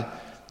God.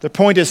 Their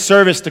point is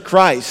service to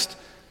Christ.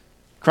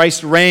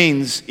 Christ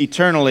reigns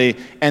eternally,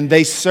 and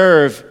they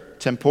serve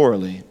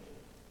temporally.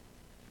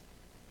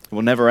 It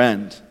will never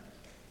end.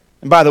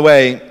 And by the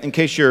way, in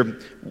case you're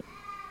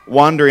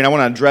wondering, I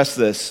want to address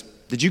this.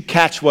 Did you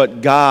catch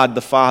what God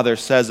the Father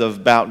says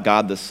about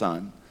God the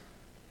Son?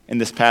 in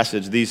this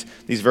passage, these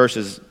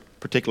verses,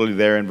 particularly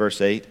there in verse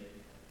 8.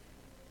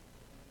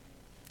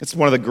 It's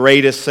one of the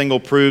greatest single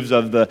proofs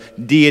of the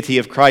deity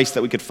of Christ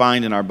that we could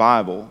find in our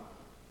Bible.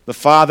 The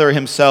Father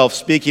himself,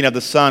 speaking of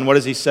the Son, what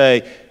does he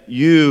say?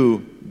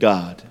 You,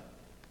 God.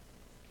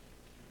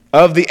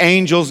 Of the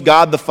angels,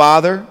 God the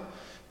Father,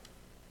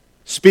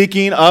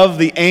 speaking of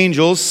the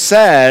angels,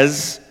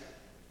 says,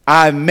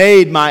 I've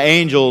made my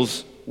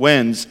angels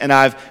winds, and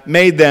I've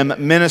made them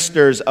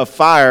ministers of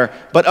fire.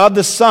 But of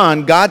the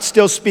Son, God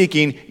still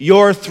speaking,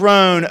 your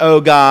throne,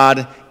 O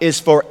God, is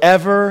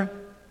forever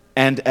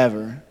and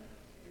ever.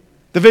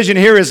 The vision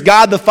here is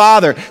God the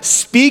Father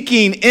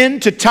speaking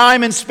into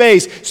time and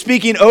space,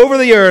 speaking over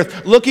the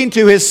earth, looking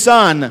to his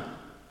Son,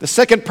 the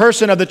second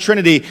person of the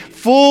Trinity,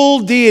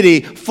 full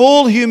deity,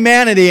 full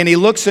humanity, and he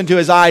looks into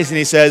his eyes and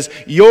he says,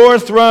 your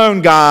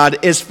throne,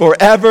 God, is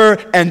forever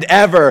and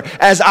ever.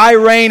 As I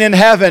reign in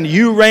heaven,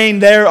 you reign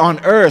there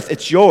on earth.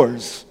 It's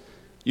yours.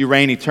 You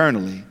reign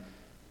eternally.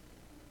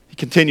 He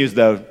continues,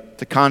 though,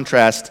 to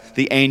contrast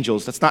the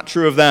angels. That's not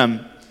true of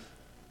them.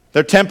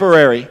 They're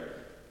temporary.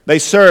 They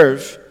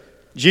serve.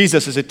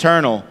 Jesus is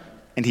eternal,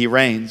 and he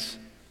reigns.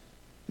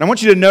 And I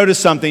want you to notice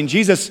something.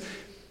 Jesus,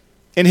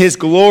 in his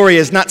glory,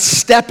 is not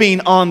stepping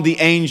on the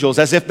angels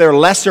as if they're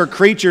lesser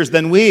creatures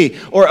than we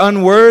or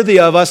unworthy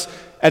of us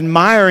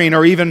admiring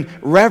or even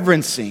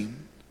reverencing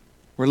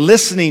or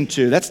listening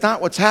to. That's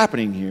not what's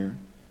happening here.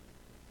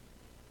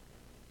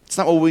 It's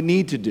not what we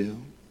need to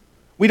do.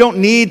 We don't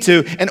need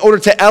to, in order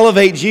to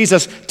elevate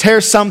Jesus,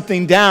 tear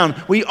something down.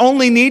 We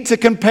only need to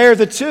compare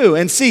the two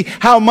and see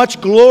how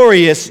much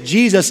glorious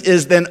Jesus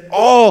is than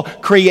all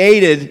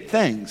created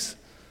things.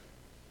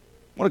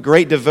 What a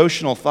great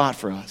devotional thought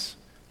for us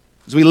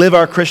as we live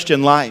our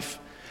Christian life.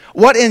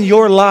 What in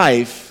your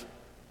life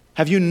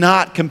have you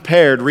not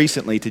compared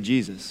recently to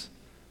Jesus?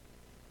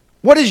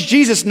 What is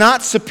Jesus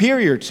not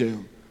superior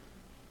to?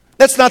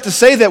 That's not to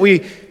say that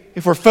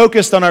if we're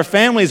focused on our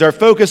families, or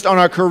focused on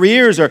our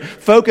careers, or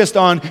focused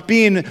on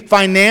being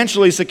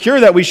financially secure,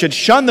 that we should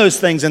shun those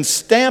things and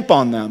stamp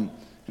on them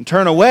and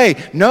turn away.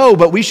 No,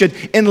 but we should,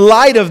 in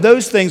light of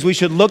those things, we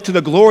should look to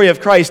the glory of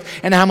Christ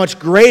and how much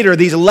greater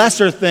these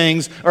lesser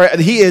things, or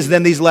he is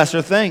than these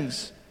lesser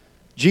things.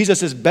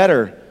 Jesus is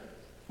better.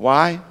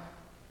 Why?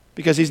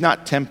 Because he's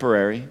not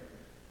temporary.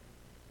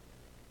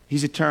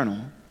 He's eternal.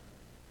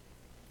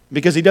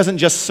 Because he doesn't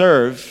just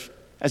serve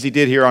as he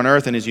did here on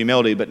earth in his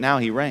humility, but now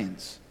he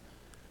reigns.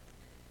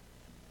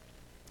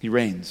 He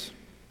reigns.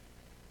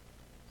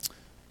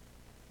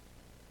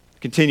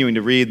 Continuing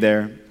to read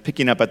there,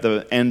 picking up at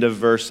the end of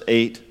verse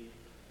 8,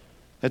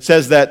 it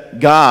says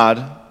that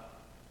God,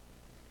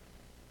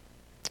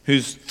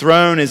 whose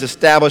throne is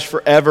established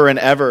forever and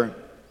ever,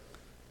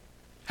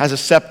 has a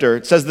scepter.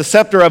 It says the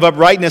scepter of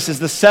uprightness is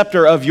the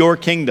scepter of your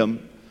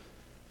kingdom.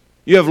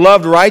 You have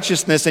loved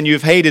righteousness and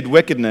you've hated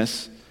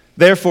wickedness.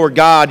 Therefore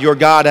God, your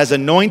God, has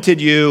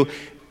anointed you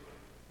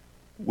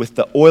with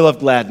the oil of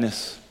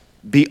gladness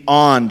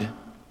beyond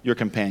your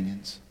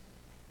companions.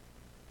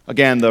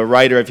 Again, the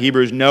writer of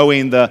Hebrews,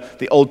 knowing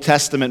the Old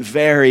Testament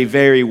very,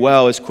 very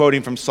well, is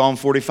quoting from Psalm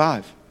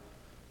 45.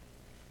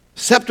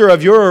 Scepter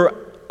of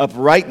your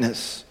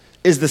uprightness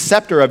is the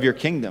scepter of your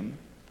kingdom.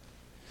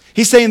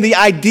 He's saying the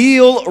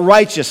ideal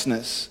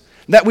righteousness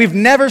that we've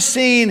never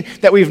seen,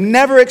 that we've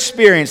never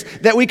experienced,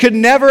 that we could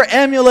never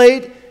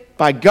emulate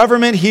by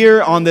government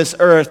here on this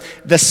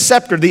earth, the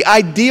scepter, the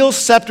ideal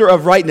scepter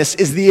of rightness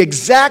is the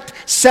exact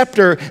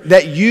scepter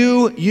that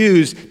you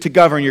use to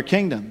govern your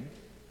kingdom.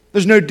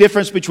 There's no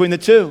difference between the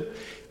two.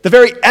 The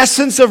very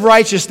essence of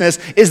righteousness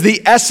is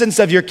the essence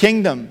of your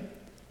kingdom.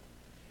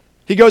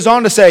 He goes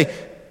on to say,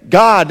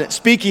 God,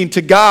 speaking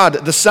to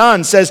God, the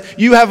Son, says,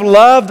 you have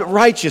loved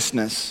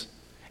righteousness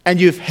and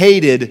you've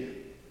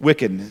hated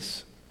wickedness.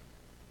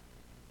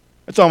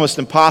 It's almost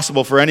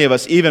impossible for any of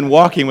us, even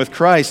walking with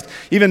Christ,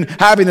 even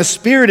having the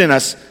Spirit in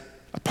us.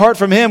 Apart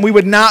from him, we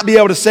would not be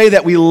able to say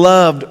that we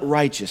loved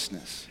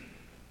righteousness.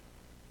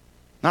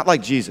 Not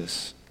like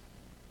Jesus.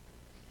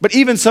 But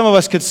even some of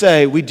us could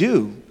say we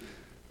do.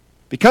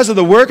 Because of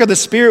the work of the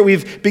Spirit,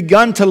 we've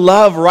begun to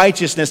love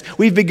righteousness.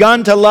 We've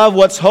begun to love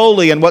what's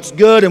holy and what's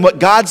good and what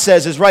God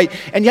says is right.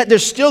 And yet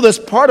there's still this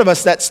part of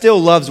us that still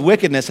loves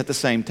wickedness at the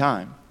same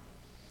time.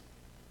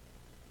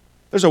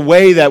 There's a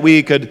way that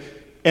we could,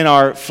 in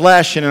our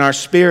flesh and in our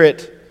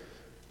spirit,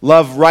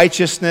 love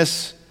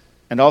righteousness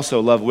and also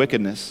love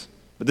wickedness.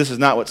 But this is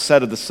not what's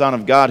said of the Son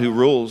of God who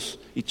rules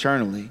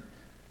eternally.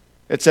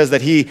 It says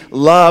that he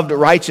loved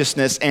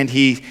righteousness and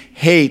he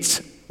hates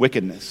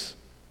wickedness.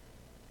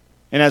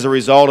 And as a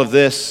result of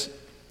this,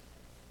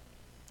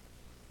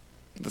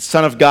 the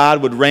Son of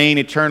God would reign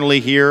eternally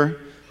here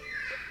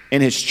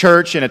in his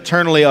church and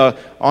eternally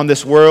on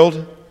this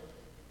world.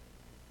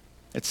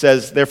 It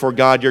says, therefore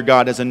God, your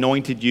God, has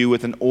anointed you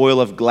with an oil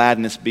of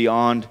gladness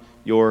beyond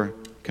your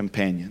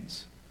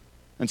companions.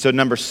 And so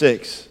number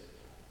 6,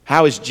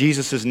 how is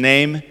Jesus'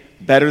 name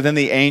better than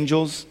the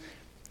angels?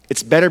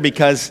 It's better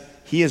because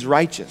he is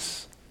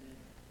righteous.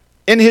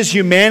 In his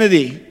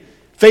humanity,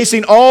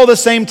 facing all the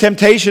same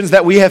temptations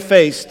that we have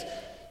faced,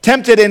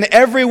 tempted in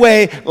every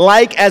way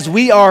like as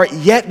we are,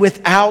 yet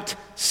without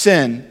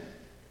sin.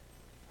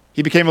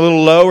 He became a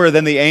little lower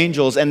than the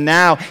angels, and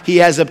now he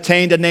has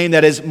obtained a name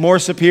that is more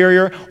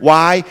superior.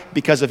 Why?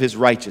 Because of his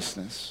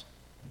righteousness.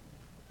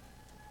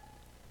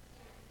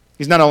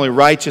 He's not only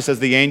righteous as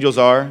the angels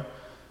are,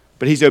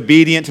 but he's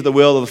obedient to the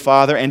will of the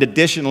Father. And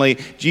additionally,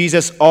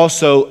 Jesus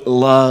also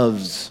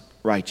loves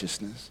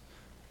righteousness.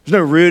 There's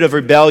no root of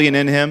rebellion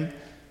in him.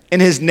 In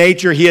his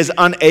nature, he is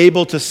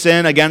unable to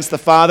sin against the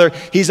Father.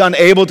 He's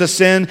unable to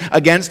sin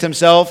against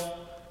himself.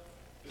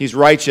 He's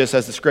righteous,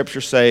 as the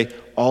Scriptures say,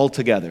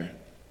 altogether.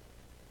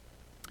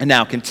 And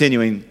now,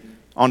 continuing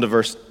on to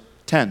verse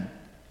 10.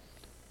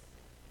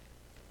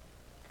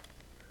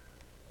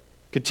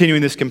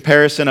 Continuing this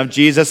comparison of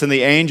Jesus and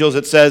the angels,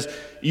 it says,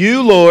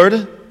 "You,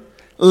 Lord,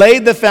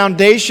 laid the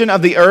foundation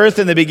of the earth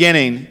in the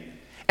beginning,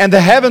 and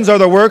the heavens are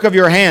the work of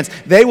your hands.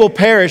 They will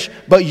perish,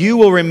 but you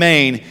will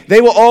remain.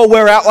 They will all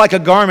wear out like a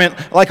garment,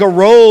 like a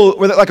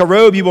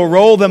robe you will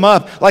roll them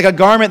up. Like a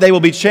garment they will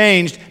be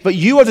changed, but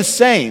you are the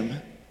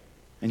same,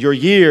 and your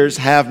years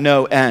have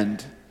no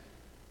end."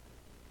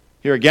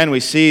 Here again we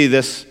see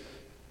this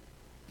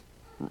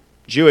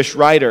Jewish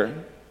writer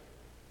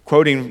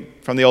quoting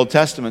from the Old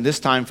Testament, this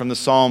time from the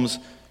Psalms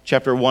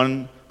chapter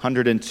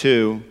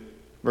 102,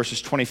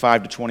 verses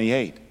 25 to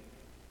 28.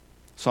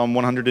 Psalm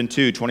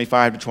 102,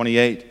 25 to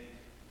 28.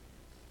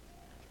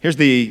 Here's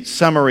the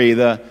summary,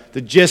 the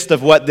gist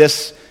of what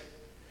this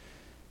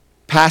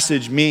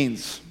passage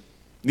means.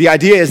 The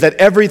idea is that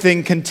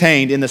everything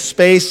contained in the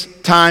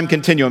space-time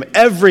continuum,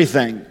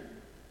 everything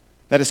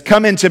that has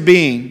come into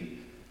being,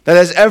 that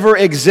has ever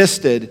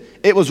existed,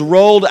 it was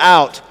rolled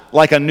out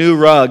like a new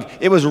rug.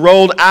 It was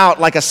rolled out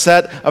like a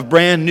set of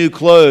brand new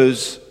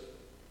clothes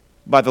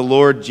by the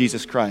Lord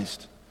Jesus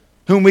Christ,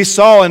 whom we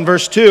saw in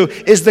verse 2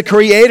 is the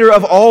creator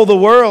of all the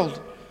world.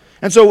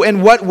 And so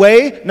in what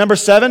way, number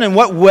 7, in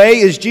what way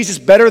is Jesus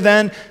better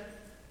than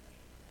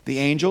the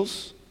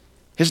angels?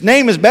 His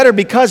name is better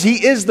because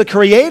he is the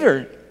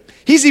creator.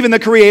 He's even the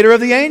creator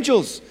of the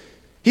angels.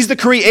 He's the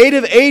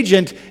creative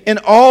agent in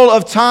all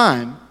of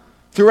time,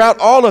 throughout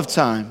all of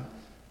time.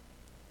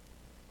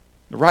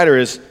 The writer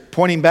is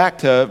pointing back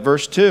to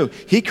verse 2.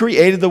 He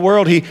created the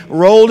world. He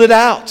rolled it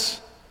out.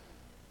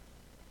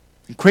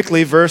 And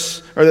quickly,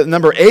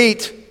 number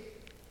 8,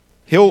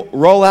 he'll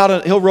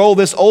roll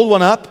this old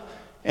one up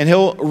and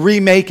he'll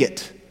remake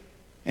it.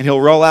 And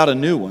he'll roll out a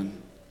new one.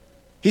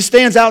 He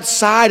stands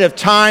outside of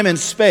time and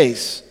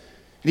space.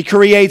 And he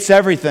creates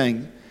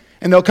everything.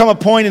 And there'll come a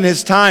point in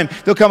his time,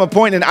 there'll come a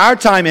point in our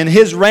time, in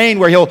his reign,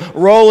 where he'll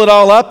roll it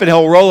all up and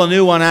he'll roll a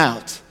new one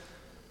out.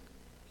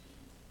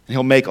 And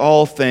he'll make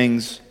all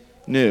things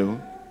new,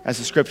 as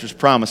the Scriptures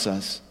promise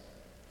us.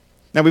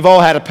 Now, we've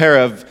all had a pair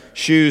of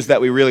shoes that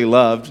we really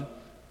loved.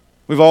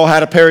 We've all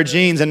had a pair of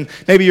jeans, and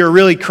maybe you're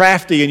really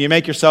crafty and you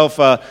make yourself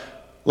a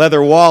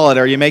leather wallet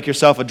or you make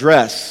yourself a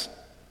dress.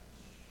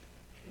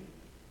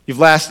 You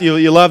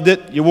loved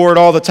it, you wore it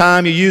all the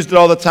time, you used it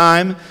all the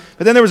time,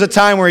 but then there was a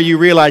time where you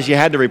realized you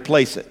had to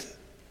replace it.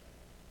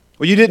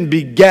 Well, you didn't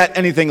beget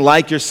anything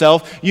like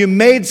yourself, you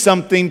made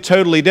something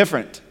totally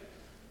different.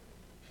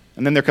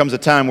 And then there comes a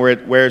time where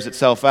it wears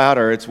itself out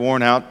or it's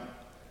worn out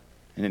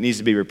and it needs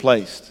to be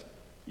replaced.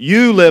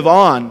 You live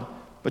on,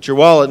 but your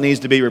wallet needs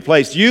to be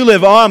replaced. You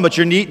live on, but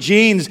your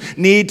jeans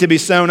need to be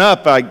sewn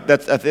up.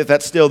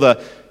 That's still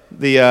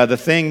the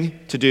thing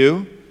to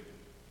do.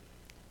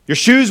 Your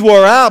shoes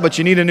wore out, but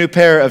you need a new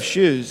pair of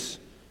shoes.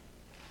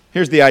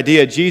 Here's the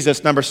idea.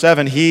 Jesus, number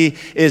 7, he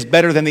is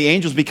better than the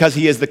angels because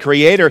he is the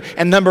creator.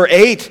 And number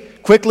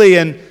 8, quickly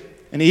and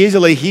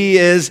easily, he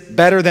is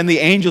better than the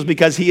angels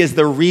because he is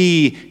the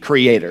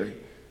recreator.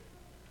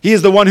 He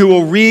is the one who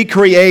will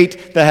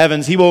recreate the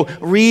heavens. He will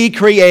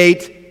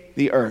recreate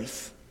the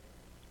earth.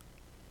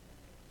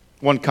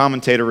 One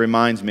commentator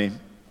reminds me,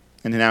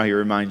 and now he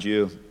reminds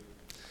you,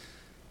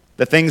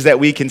 the things that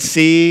we can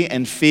see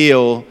and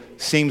feel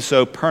seem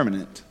so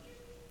permanent.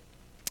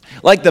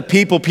 Like the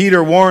people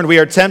Peter warned, we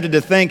are tempted to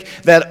think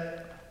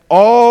that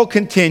all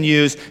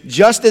continues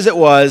just as it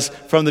was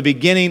from the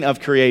beginning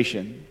of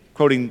creation.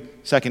 Quoting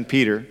 2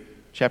 Peter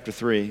chapter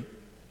 3.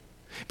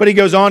 But he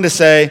goes on to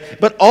say,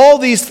 but all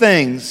these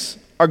things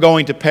are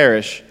going to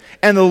perish,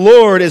 and the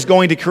Lord is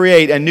going to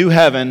create a new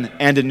heaven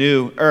and a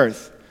new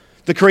earth.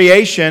 The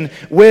creation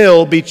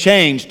will be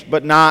changed,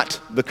 but not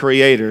the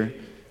creator.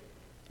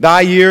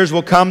 Thy years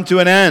will come to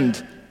an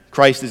end.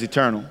 Christ is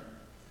eternal.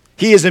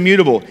 He is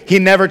immutable. He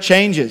never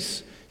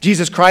changes.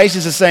 Jesus Christ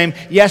is the same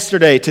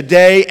yesterday,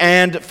 today,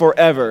 and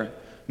forever.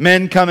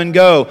 Men come and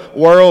go.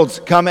 Worlds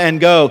come and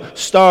go.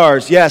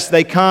 Stars, yes,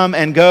 they come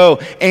and go.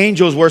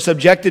 Angels were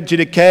subjected to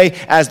decay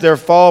as their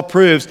fall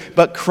proves,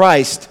 but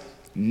Christ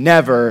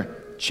never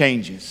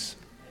changes.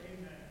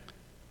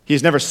 He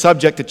is never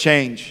subject to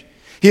change.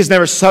 He is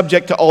never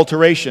subject to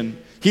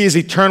alteration. He is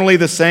eternally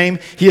the same.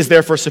 He is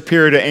therefore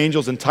superior to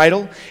angels in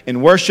title,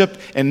 in worship,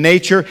 in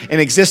nature, in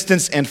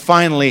existence, and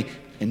finally,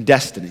 in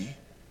destiny.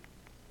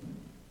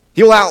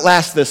 He'll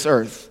outlast this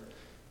earth,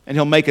 and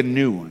he'll make a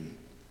new one.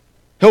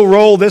 He'll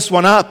roll this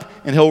one up,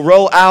 and he'll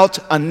roll out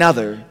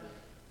another.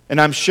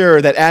 And I'm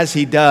sure that as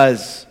he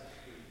does,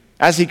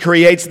 as he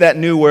creates that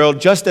new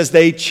world, just as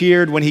they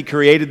cheered when he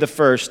created the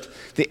first,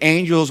 the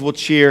angels will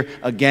cheer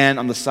again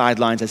on the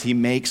sidelines as he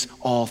makes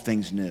all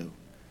things new.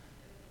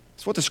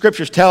 That's what the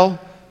scriptures tell.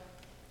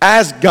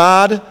 As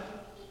God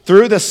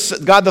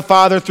the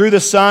Father, through the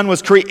Son,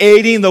 was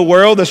creating the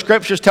world, the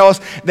scriptures tell us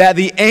that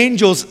the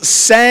angels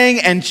sang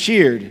and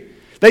cheered.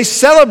 They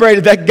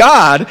celebrated that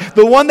God,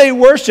 the one they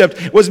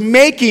worshiped, was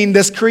making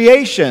this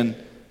creation.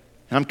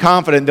 And I'm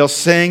confident they'll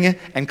sing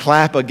and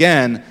clap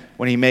again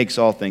when he makes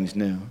all things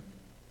new.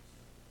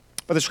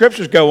 But the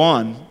scriptures go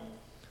on.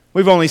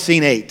 We've only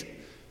seen 8.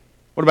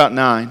 What about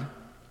 9?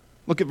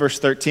 Look at verse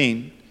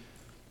 13.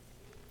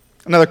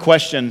 Another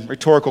question,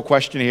 rhetorical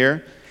question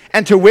here.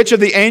 And to which of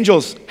the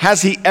angels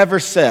has he ever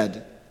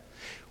said?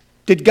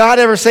 Did God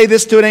ever say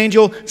this to an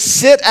angel?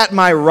 Sit at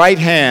my right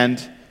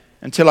hand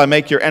until I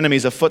make your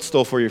enemies a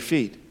footstool for your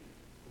feet.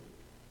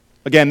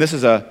 Again, this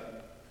is a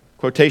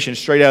quotation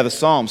straight out of the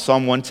Psalm,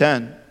 Psalm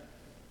 110.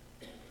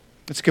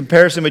 It's a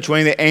comparison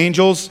between the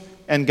angels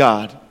and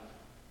God.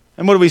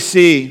 And what do we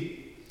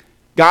see?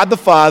 God the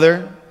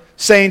Father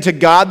saying to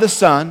God the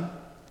Son,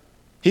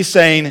 he's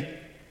saying,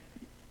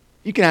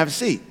 you can have a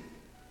seat.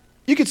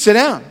 You can sit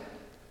down.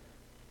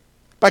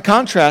 By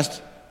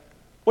contrast,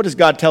 what does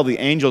God tell the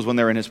angels when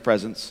they're in his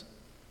presence?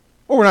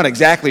 Well, we're not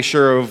exactly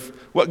sure of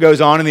what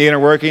goes on in the inner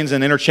workings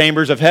and inner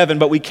chambers of heaven,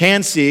 but we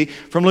can see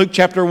from Luke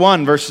chapter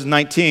 1, verses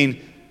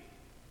 19,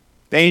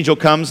 the angel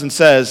comes and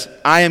says,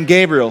 I am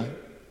Gabriel.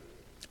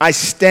 I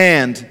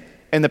stand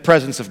in the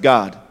presence of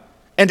God.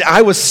 And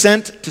I was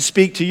sent to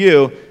speak to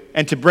you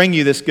and to bring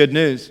you this good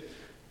news.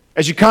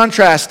 As you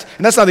contrast,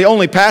 and that's not the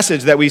only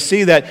passage that we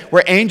see that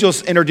where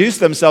angels introduce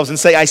themselves and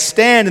say, I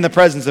stand in the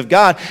presence of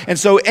God. And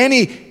so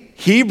any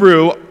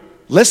Hebrew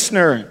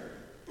listener,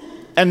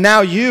 and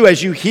now you,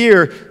 as you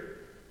hear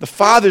the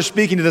Father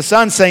speaking to the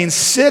Son, saying,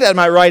 sit at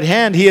my right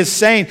hand, he is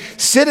saying,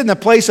 sit in the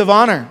place of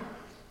honor.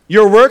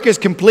 Your work is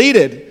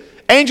completed.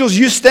 Angels,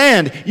 you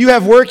stand. You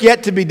have work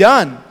yet to be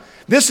done.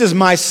 This is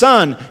my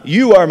Son.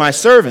 You are my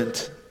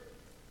servant.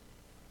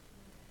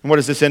 And what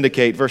does this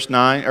indicate? Verse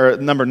 9, or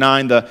number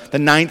 9, the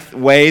ninth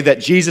way that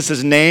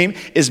Jesus' name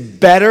is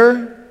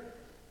better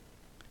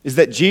is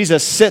that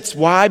Jesus sits.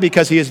 Why?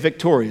 Because he is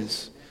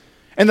victorious.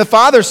 And the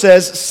Father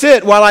says,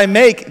 sit while I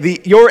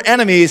make your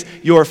enemies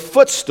your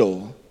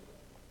footstool.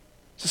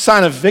 It's a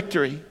sign of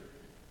victory.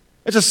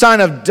 It's a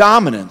sign of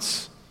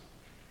dominance.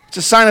 It's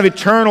a sign of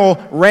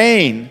eternal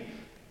reign.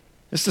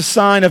 It's a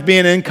sign of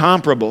being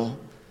incomparable,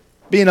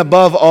 being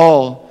above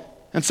all.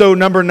 And so,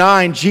 number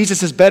 9,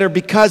 Jesus is better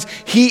because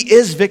he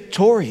is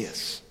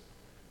victorious.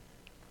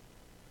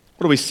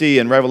 What do we see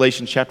in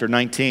Revelation chapter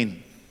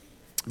 19,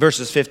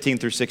 verses 15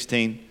 through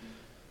 16?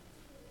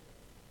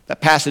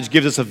 That passage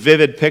gives us a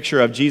vivid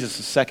picture of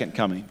Jesus' second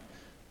coming.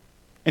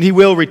 And he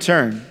will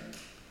return.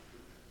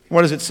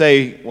 What does it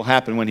say will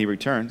happen when he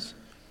returns?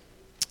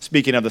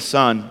 Speaking of the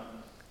Son,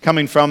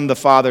 coming from the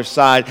Father's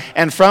side,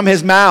 and from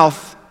his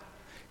mouth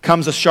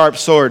comes a sharp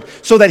sword,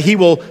 so that he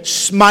will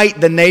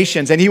smite the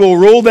nations, and he will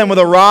rule them with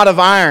a rod of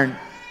iron.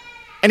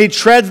 And he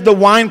treads the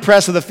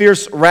winepress of the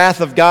fierce wrath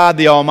of God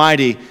the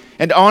Almighty.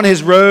 And on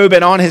his robe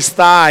and on his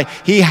thigh,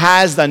 he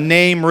has the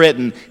name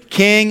written,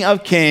 King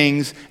of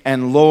Kings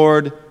and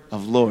Lord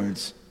of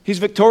Lords. He's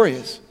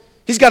victorious.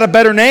 He's got a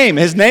better name.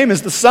 His name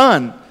is the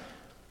Son.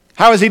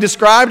 How is he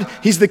described?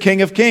 He's the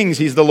King of Kings.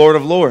 He's the Lord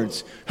of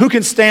Lords. Who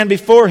can stand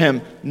before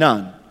him?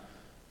 None.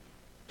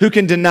 Who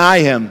can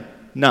deny him?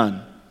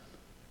 None.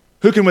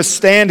 Who can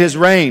withstand his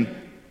reign?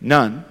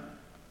 None.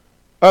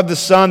 Of the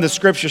Son, the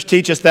scriptures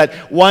teach us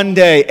that one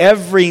day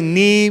every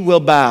knee will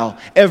bow,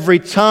 every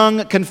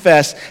tongue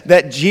confess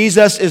that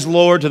Jesus is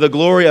Lord to the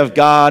glory of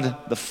God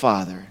the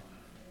Father.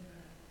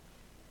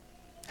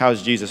 How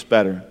is Jesus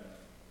better?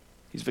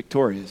 He's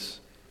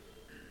victorious.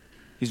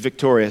 He's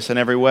victorious in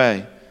every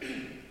way.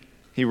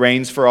 He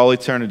reigns for all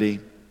eternity,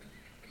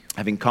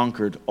 having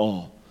conquered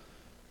all.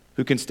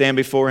 Who can stand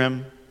before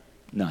him?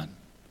 None.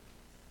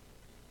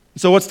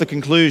 So what's the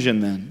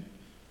conclusion then?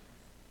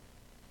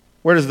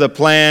 Where does the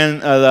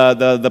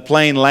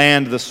plane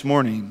land this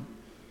morning?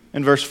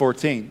 In verse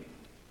 14.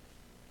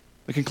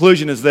 The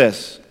conclusion is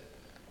this.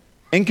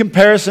 In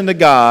comparison to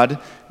God,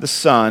 the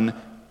Son,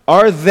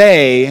 are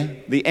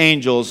they, the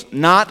angels,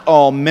 not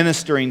all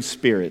ministering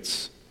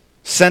spirits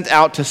sent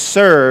out to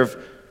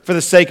serve for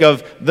the sake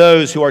of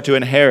those who are to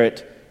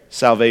inherit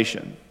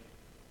salvation?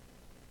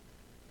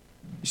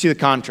 You see the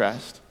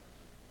contrast.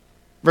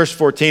 Verse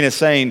 14 is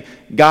saying,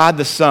 God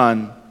the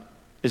Son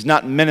is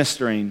not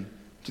ministering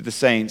to the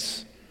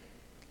saints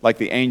like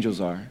the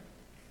angels are.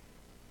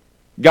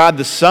 God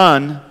the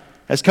Son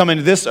has come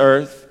into this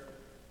earth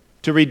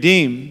to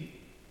redeem.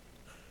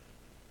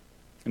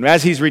 And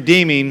as he's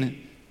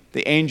redeeming,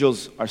 the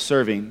angels are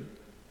serving.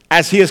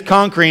 As he is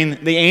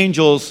conquering, the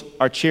angels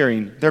are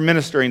cheering. They're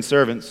ministering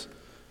servants.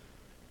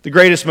 The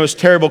greatest, most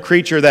terrible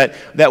creature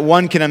that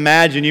one can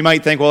imagine, you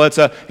might think, well, it's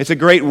a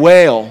great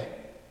whale.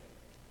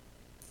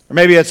 Or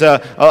maybe it's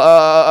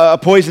a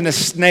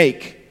poisonous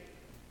snake.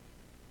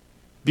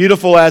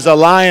 Beautiful as a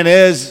lion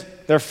is,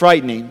 they're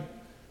frightening.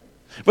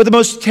 But the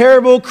most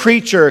terrible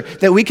creature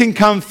that we can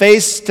come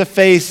face to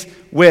face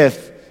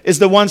with is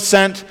the one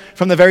sent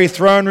from the very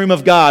throne room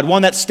of God,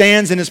 one that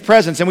stands in his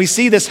presence. And we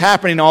see this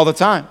happening all the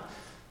time.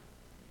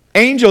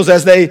 Angels,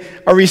 as they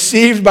are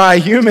received by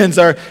humans,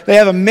 they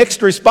have a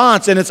mixed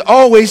response, and it's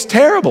always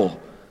terrible.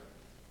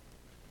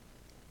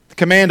 The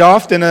command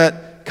often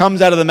that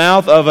comes out of the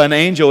mouth of an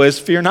angel is,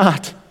 "Fear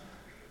not."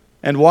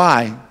 And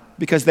why?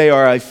 Because they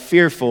are a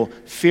fearful,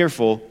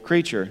 fearful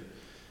creature.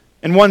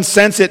 In one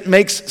sense, it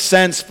makes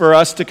sense for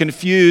us to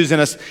confuse,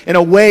 in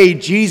a way,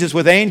 Jesus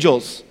with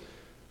angels.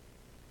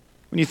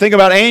 When you think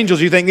about angels,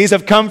 you think these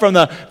have come from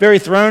the very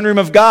throne room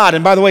of God.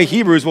 And by the way,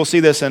 Hebrews, we'll see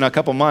this in a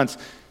couple months,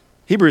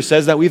 Hebrews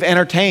says that we've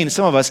entertained,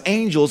 some of us,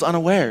 angels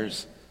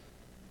unawares.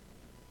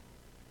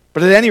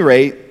 But at any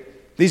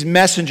rate, these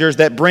messengers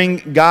that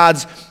bring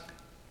God's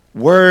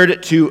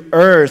word to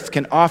earth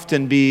can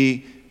often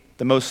be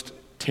the most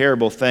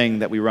terrible thing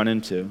that we run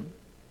into.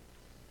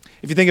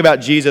 If you think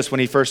about Jesus when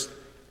he first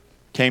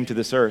came to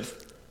this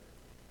earth,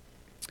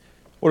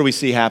 what do we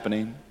see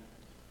happening?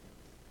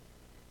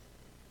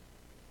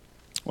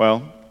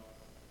 Well,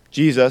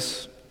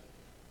 Jesus,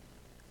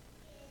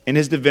 in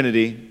his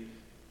divinity,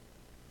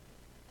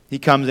 he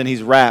comes and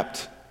he's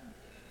wrapped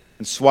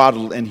and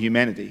swaddled in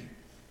humanity.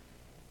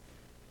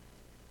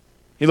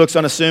 He looks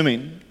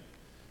unassuming.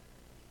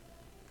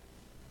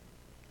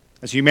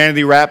 As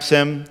humanity wraps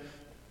him,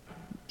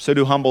 so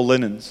do humble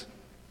linens.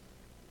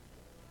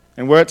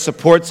 And where it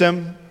supports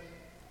him,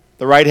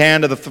 the right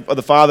hand of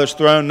the Father's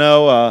throne,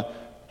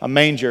 a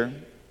manger,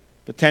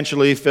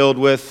 potentially filled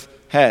with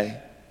hay.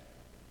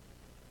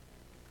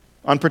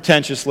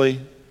 Unpretentiously,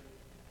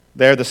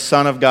 there the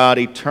Son of God,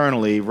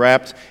 eternally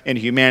wrapped in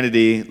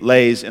humanity,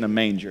 lays in a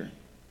manger.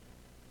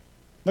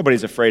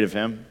 Nobody's afraid of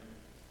him.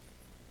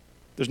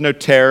 There's no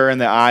terror in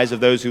the eyes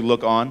of those who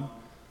look on.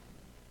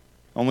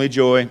 Only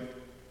joy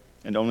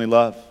and only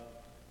love.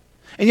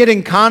 And yet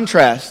in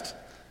contrast,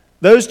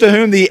 those to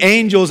whom the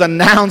angels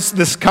announced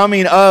this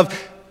coming of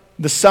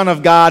the Son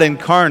of God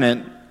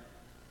incarnate,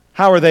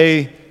 how are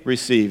they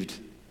received?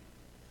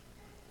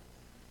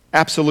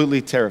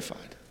 Absolutely terrified.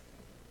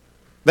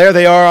 There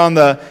they are on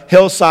the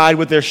hillside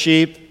with their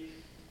sheep.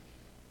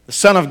 The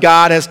Son of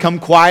God has come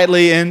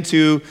quietly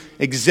into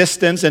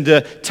existence, into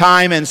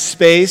time and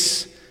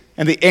space.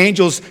 And the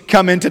angels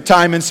come into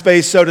time and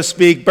space, so to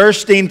speak,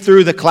 bursting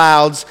through the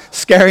clouds,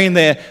 scaring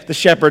the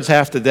shepherds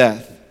half to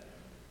death.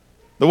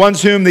 The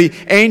ones whom the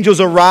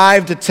angels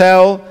arrived to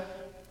tell,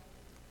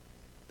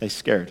 they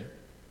scared.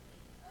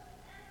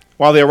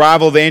 While the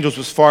arrival of the angels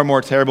was far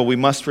more terrible, we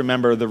must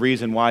remember the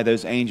reason why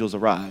those angels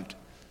arrived.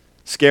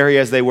 Scary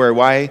as they were,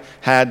 why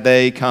had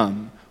they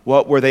come?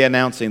 What were they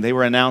announcing? They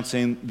were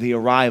announcing the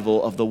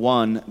arrival of the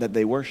one that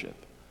they worship.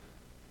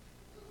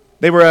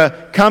 They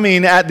were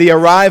coming at the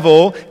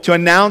arrival to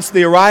announce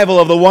the arrival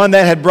of the one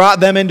that had brought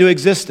them into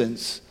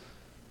existence.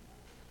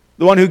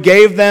 The one who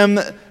gave them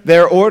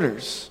their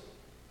orders.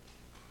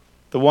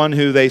 The one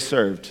who they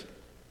served.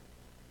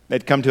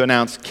 They'd come to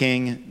announce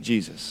King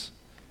Jesus.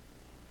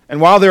 And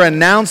while they're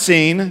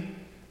announcing,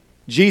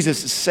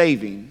 Jesus is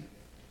saving.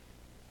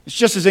 It's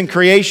just as in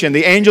creation.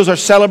 The angels are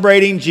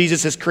celebrating,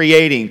 Jesus is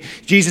creating.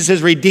 Jesus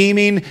is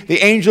redeeming, the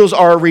angels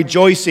are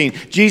rejoicing.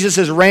 Jesus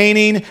is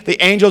reigning, the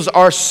angels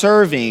are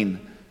serving.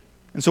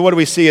 And so what do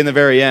we see in the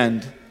very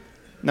end?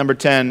 Number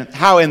 10,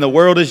 how in the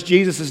world is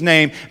Jesus'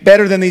 name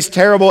better than these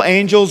terrible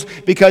angels?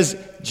 Because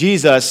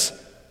Jesus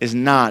is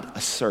not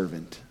a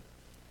servant.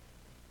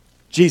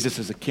 Jesus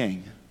is a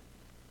king.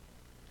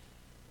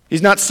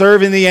 He's not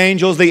serving the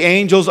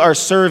angels are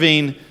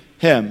serving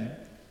him.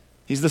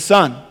 He's the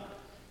Son.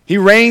 He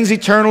reigns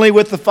eternally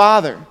with the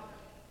Father.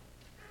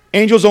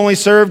 Angels only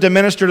serve to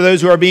minister to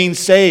those who are being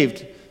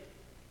saved,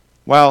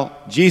 while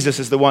Jesus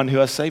is the one who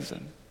has saved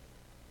them.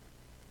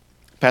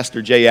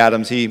 Pastor Jay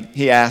Adams,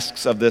 he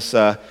asks of this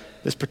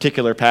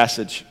particular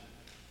passage.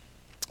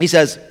 He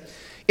says,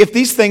 if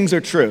these things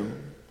are true,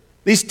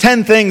 these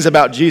 10 things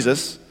about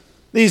Jesus,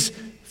 these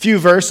few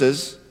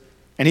verses,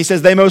 and he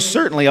says they most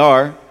certainly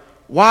are,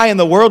 why in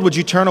the world would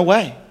you turn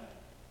away?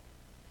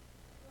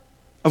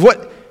 Of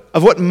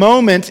what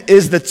moment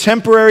is the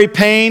temporary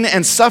pain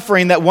and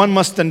suffering that one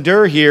must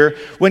endure here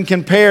when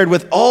compared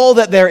with all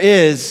that there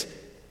is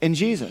in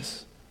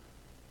Jesus?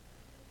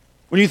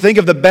 When you think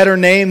of the better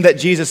name that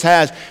Jesus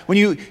has, when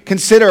you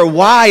consider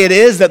why it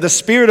is that the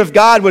Spirit of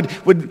God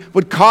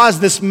would cause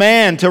this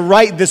man to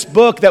write this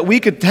book that we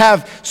could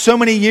have so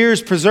many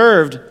years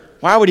preserved,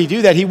 why would he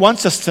do that? He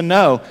wants us to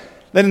know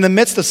that in the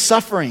midst of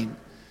suffering,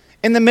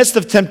 in the midst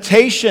of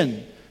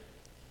temptation,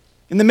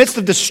 in the midst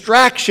of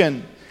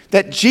distraction,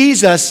 that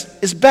Jesus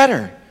is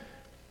better.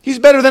 He's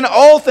better than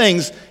all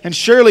things, and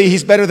surely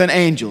he's better than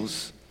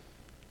angels.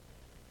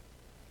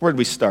 Where did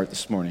we start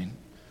this morning?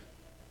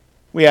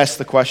 We asked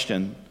the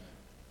question,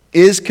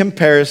 is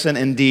comparison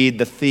indeed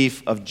the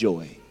thief of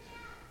joy?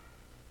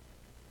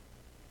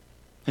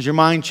 Has your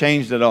mind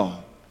changed at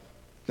all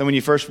than when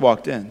you first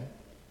walked in?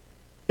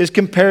 Is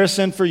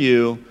comparison for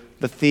you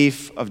the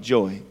thief of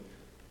joy?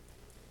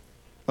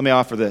 Let me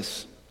offer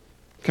this.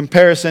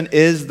 Comparison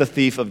is the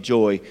thief of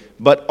joy,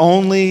 but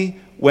only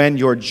when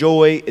your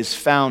joy is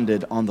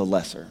founded on the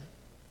lesser.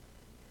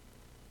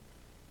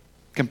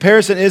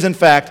 Comparison is, in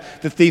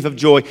fact, the thief of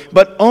joy,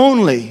 but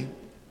only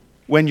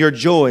when your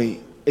joy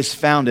is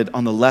founded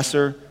on the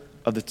lesser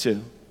of the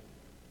two.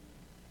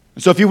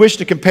 And so if you wish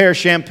to compare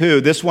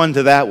shampoo, this one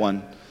to that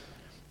one,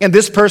 and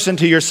this person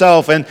to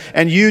yourself,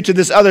 and you to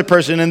this other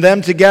person, and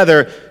them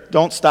together,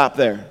 don't stop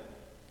there.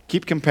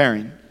 Keep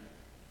comparing.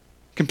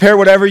 Compare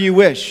whatever you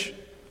wish.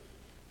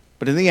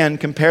 But in the end,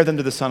 compare them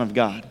to the Son of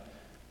God.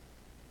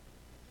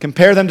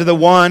 Compare them to the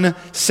one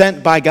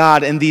sent by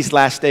God in these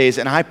last days.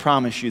 And I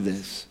promise you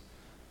this,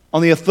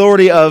 on the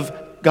authority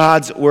of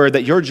God's word,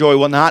 that your joy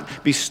will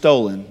not be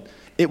stolen.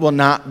 It will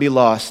not be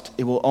lost.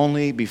 It will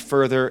only be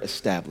further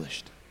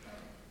established.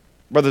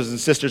 Brothers and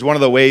sisters, one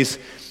of the ways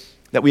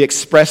that we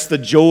express the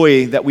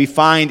joy that we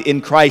find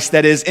in Christ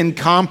that is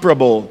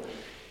incomparable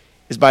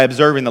is by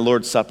observing the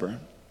Lord's Supper.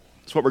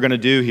 That's what we're going to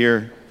do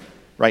here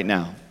right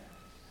now.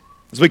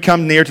 As we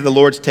come near to the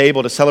Lord's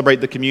table to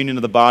celebrate the communion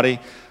of the body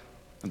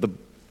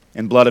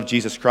and blood of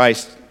Jesus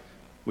Christ,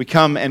 we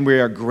come and we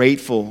are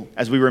grateful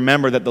as we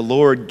remember that the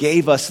Lord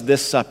gave us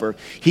this supper.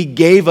 He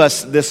gave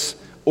us this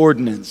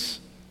ordinance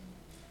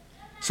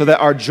so that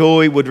our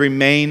joy would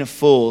remain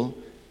full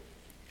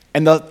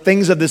and the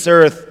things of this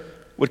earth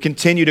would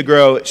continue to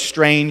grow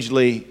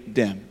strangely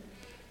dim.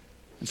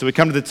 And so we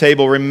come to the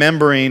table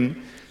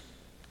remembering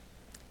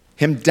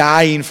Him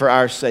dying for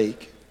our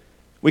sake.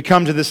 We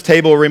come to this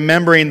table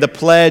remembering the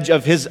pledge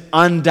of His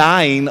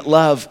undying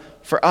love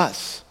for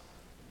us.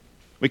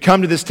 We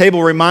come to this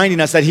table reminding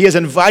us that He has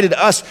invited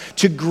us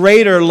to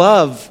greater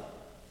love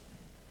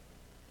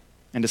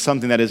and to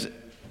something that is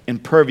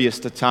impervious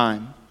to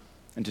time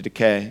and to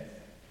decay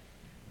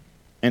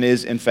and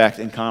is, in fact,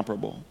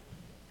 incomparable.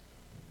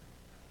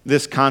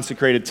 This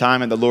consecrated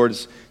time at the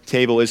Lord's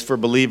table is for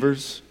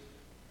believers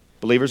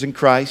in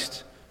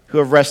Christ, who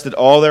have rested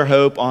all their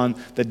hope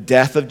on the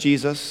death of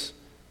Jesus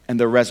and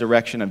the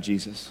resurrection of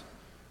Jesus.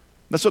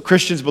 That's what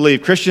Christians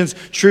believe. Christians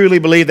truly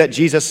believe that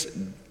Jesus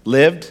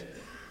lived,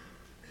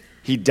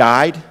 He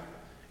died,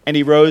 and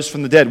He rose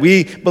from the dead.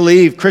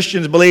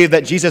 Christians believe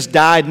that Jesus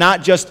died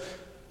not just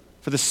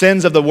for the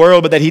sins of the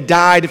world, but that He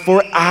died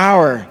for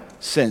our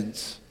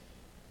sins.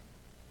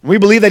 We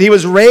believe that He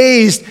was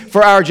raised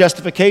for our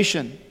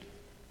justification.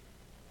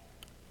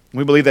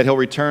 We believe that He'll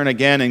return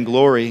again in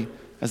glory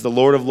as the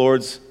Lord of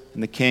Lords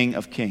and the King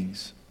of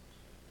Kings.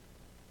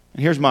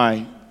 And here's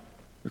my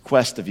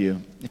request of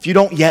you. If you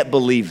don't yet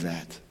believe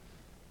that,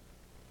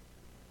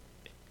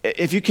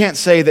 if you can't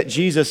say that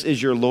Jesus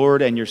is your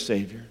Lord and your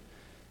Savior,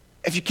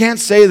 if you can't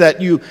say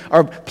that you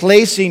are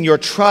placing your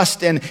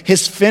trust in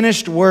His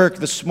finished work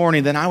this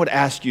morning, then I would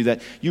ask you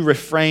that you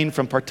refrain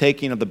from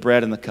partaking of the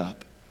bread and the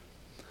cup.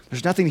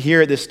 There's nothing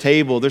here at this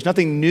table. There's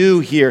nothing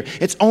new here.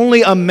 It's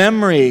only a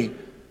memory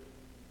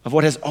of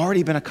what has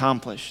already been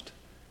accomplished.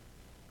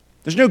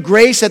 There's no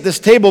grace at this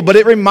table, but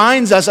it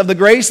reminds us of the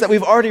grace that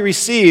we've already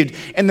received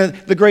and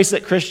the grace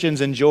that Christians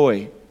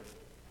enjoy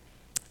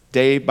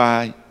day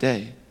by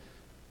day.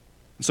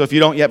 And so if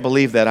you don't yet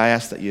believe that, I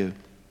ask that you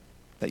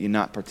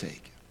not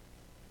partake.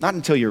 Not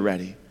until you're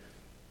ready.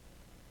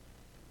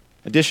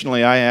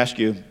 Additionally, I ask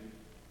you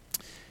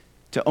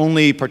to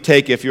only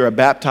partake if you're a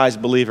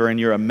baptized believer and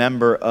you're a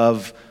member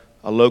of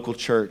a local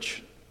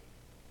church.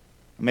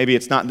 Maybe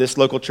it's not this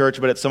local church,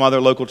 but it's some other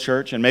local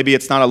church. And maybe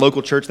it's not a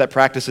local church that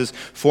practices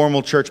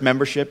formal church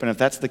membership. And if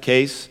that's the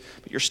case,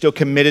 but you're still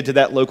committed to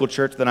that local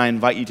church, then I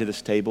invite you to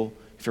this table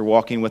if you're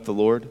walking with the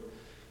Lord.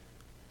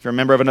 If you're a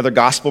member of another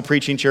gospel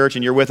preaching church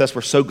and you're with us,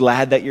 we're so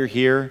glad that you're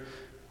here.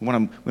 We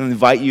want to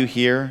invite you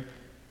here.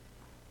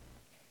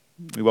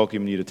 We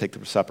welcome you to take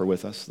the supper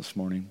with us this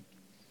morning.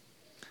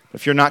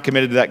 But if you're not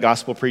committed to that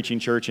gospel preaching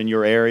church in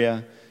your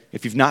area,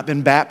 if you've not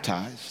been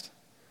baptized,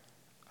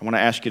 I want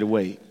to ask you to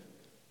wait.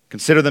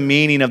 Consider the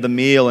meaning of the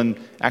meal and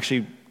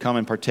actually come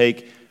and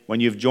partake when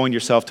you've joined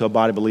yourself to a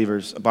body of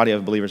believers,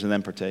 and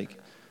then partake.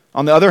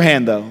 On the other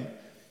hand, though,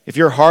 if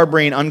you're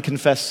harboring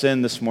unconfessed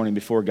sin this morning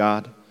before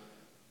God,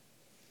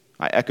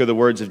 I echo the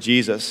words of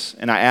Jesus,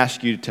 and I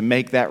ask you to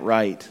make that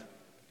right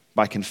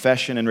by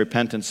confession and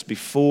repentance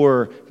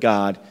before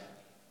God,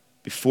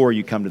 before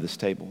you come to this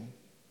table.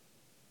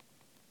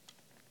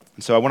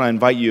 And so I want to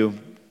invite you,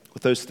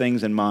 with those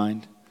things in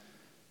mind,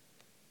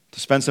 to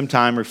spend some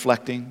time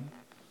reflecting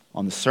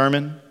on the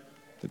sermon,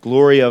 the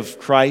glory of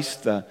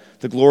Christ, the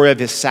glory of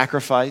His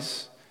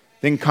sacrifice,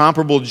 the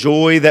incomparable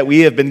joy that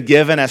we have been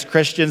given as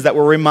Christians that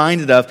we're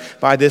reminded of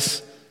by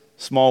this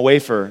small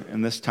wafer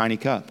and this tiny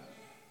cup.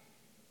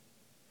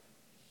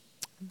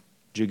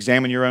 Would you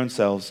examine your own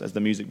selves as the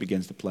music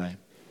begins to play?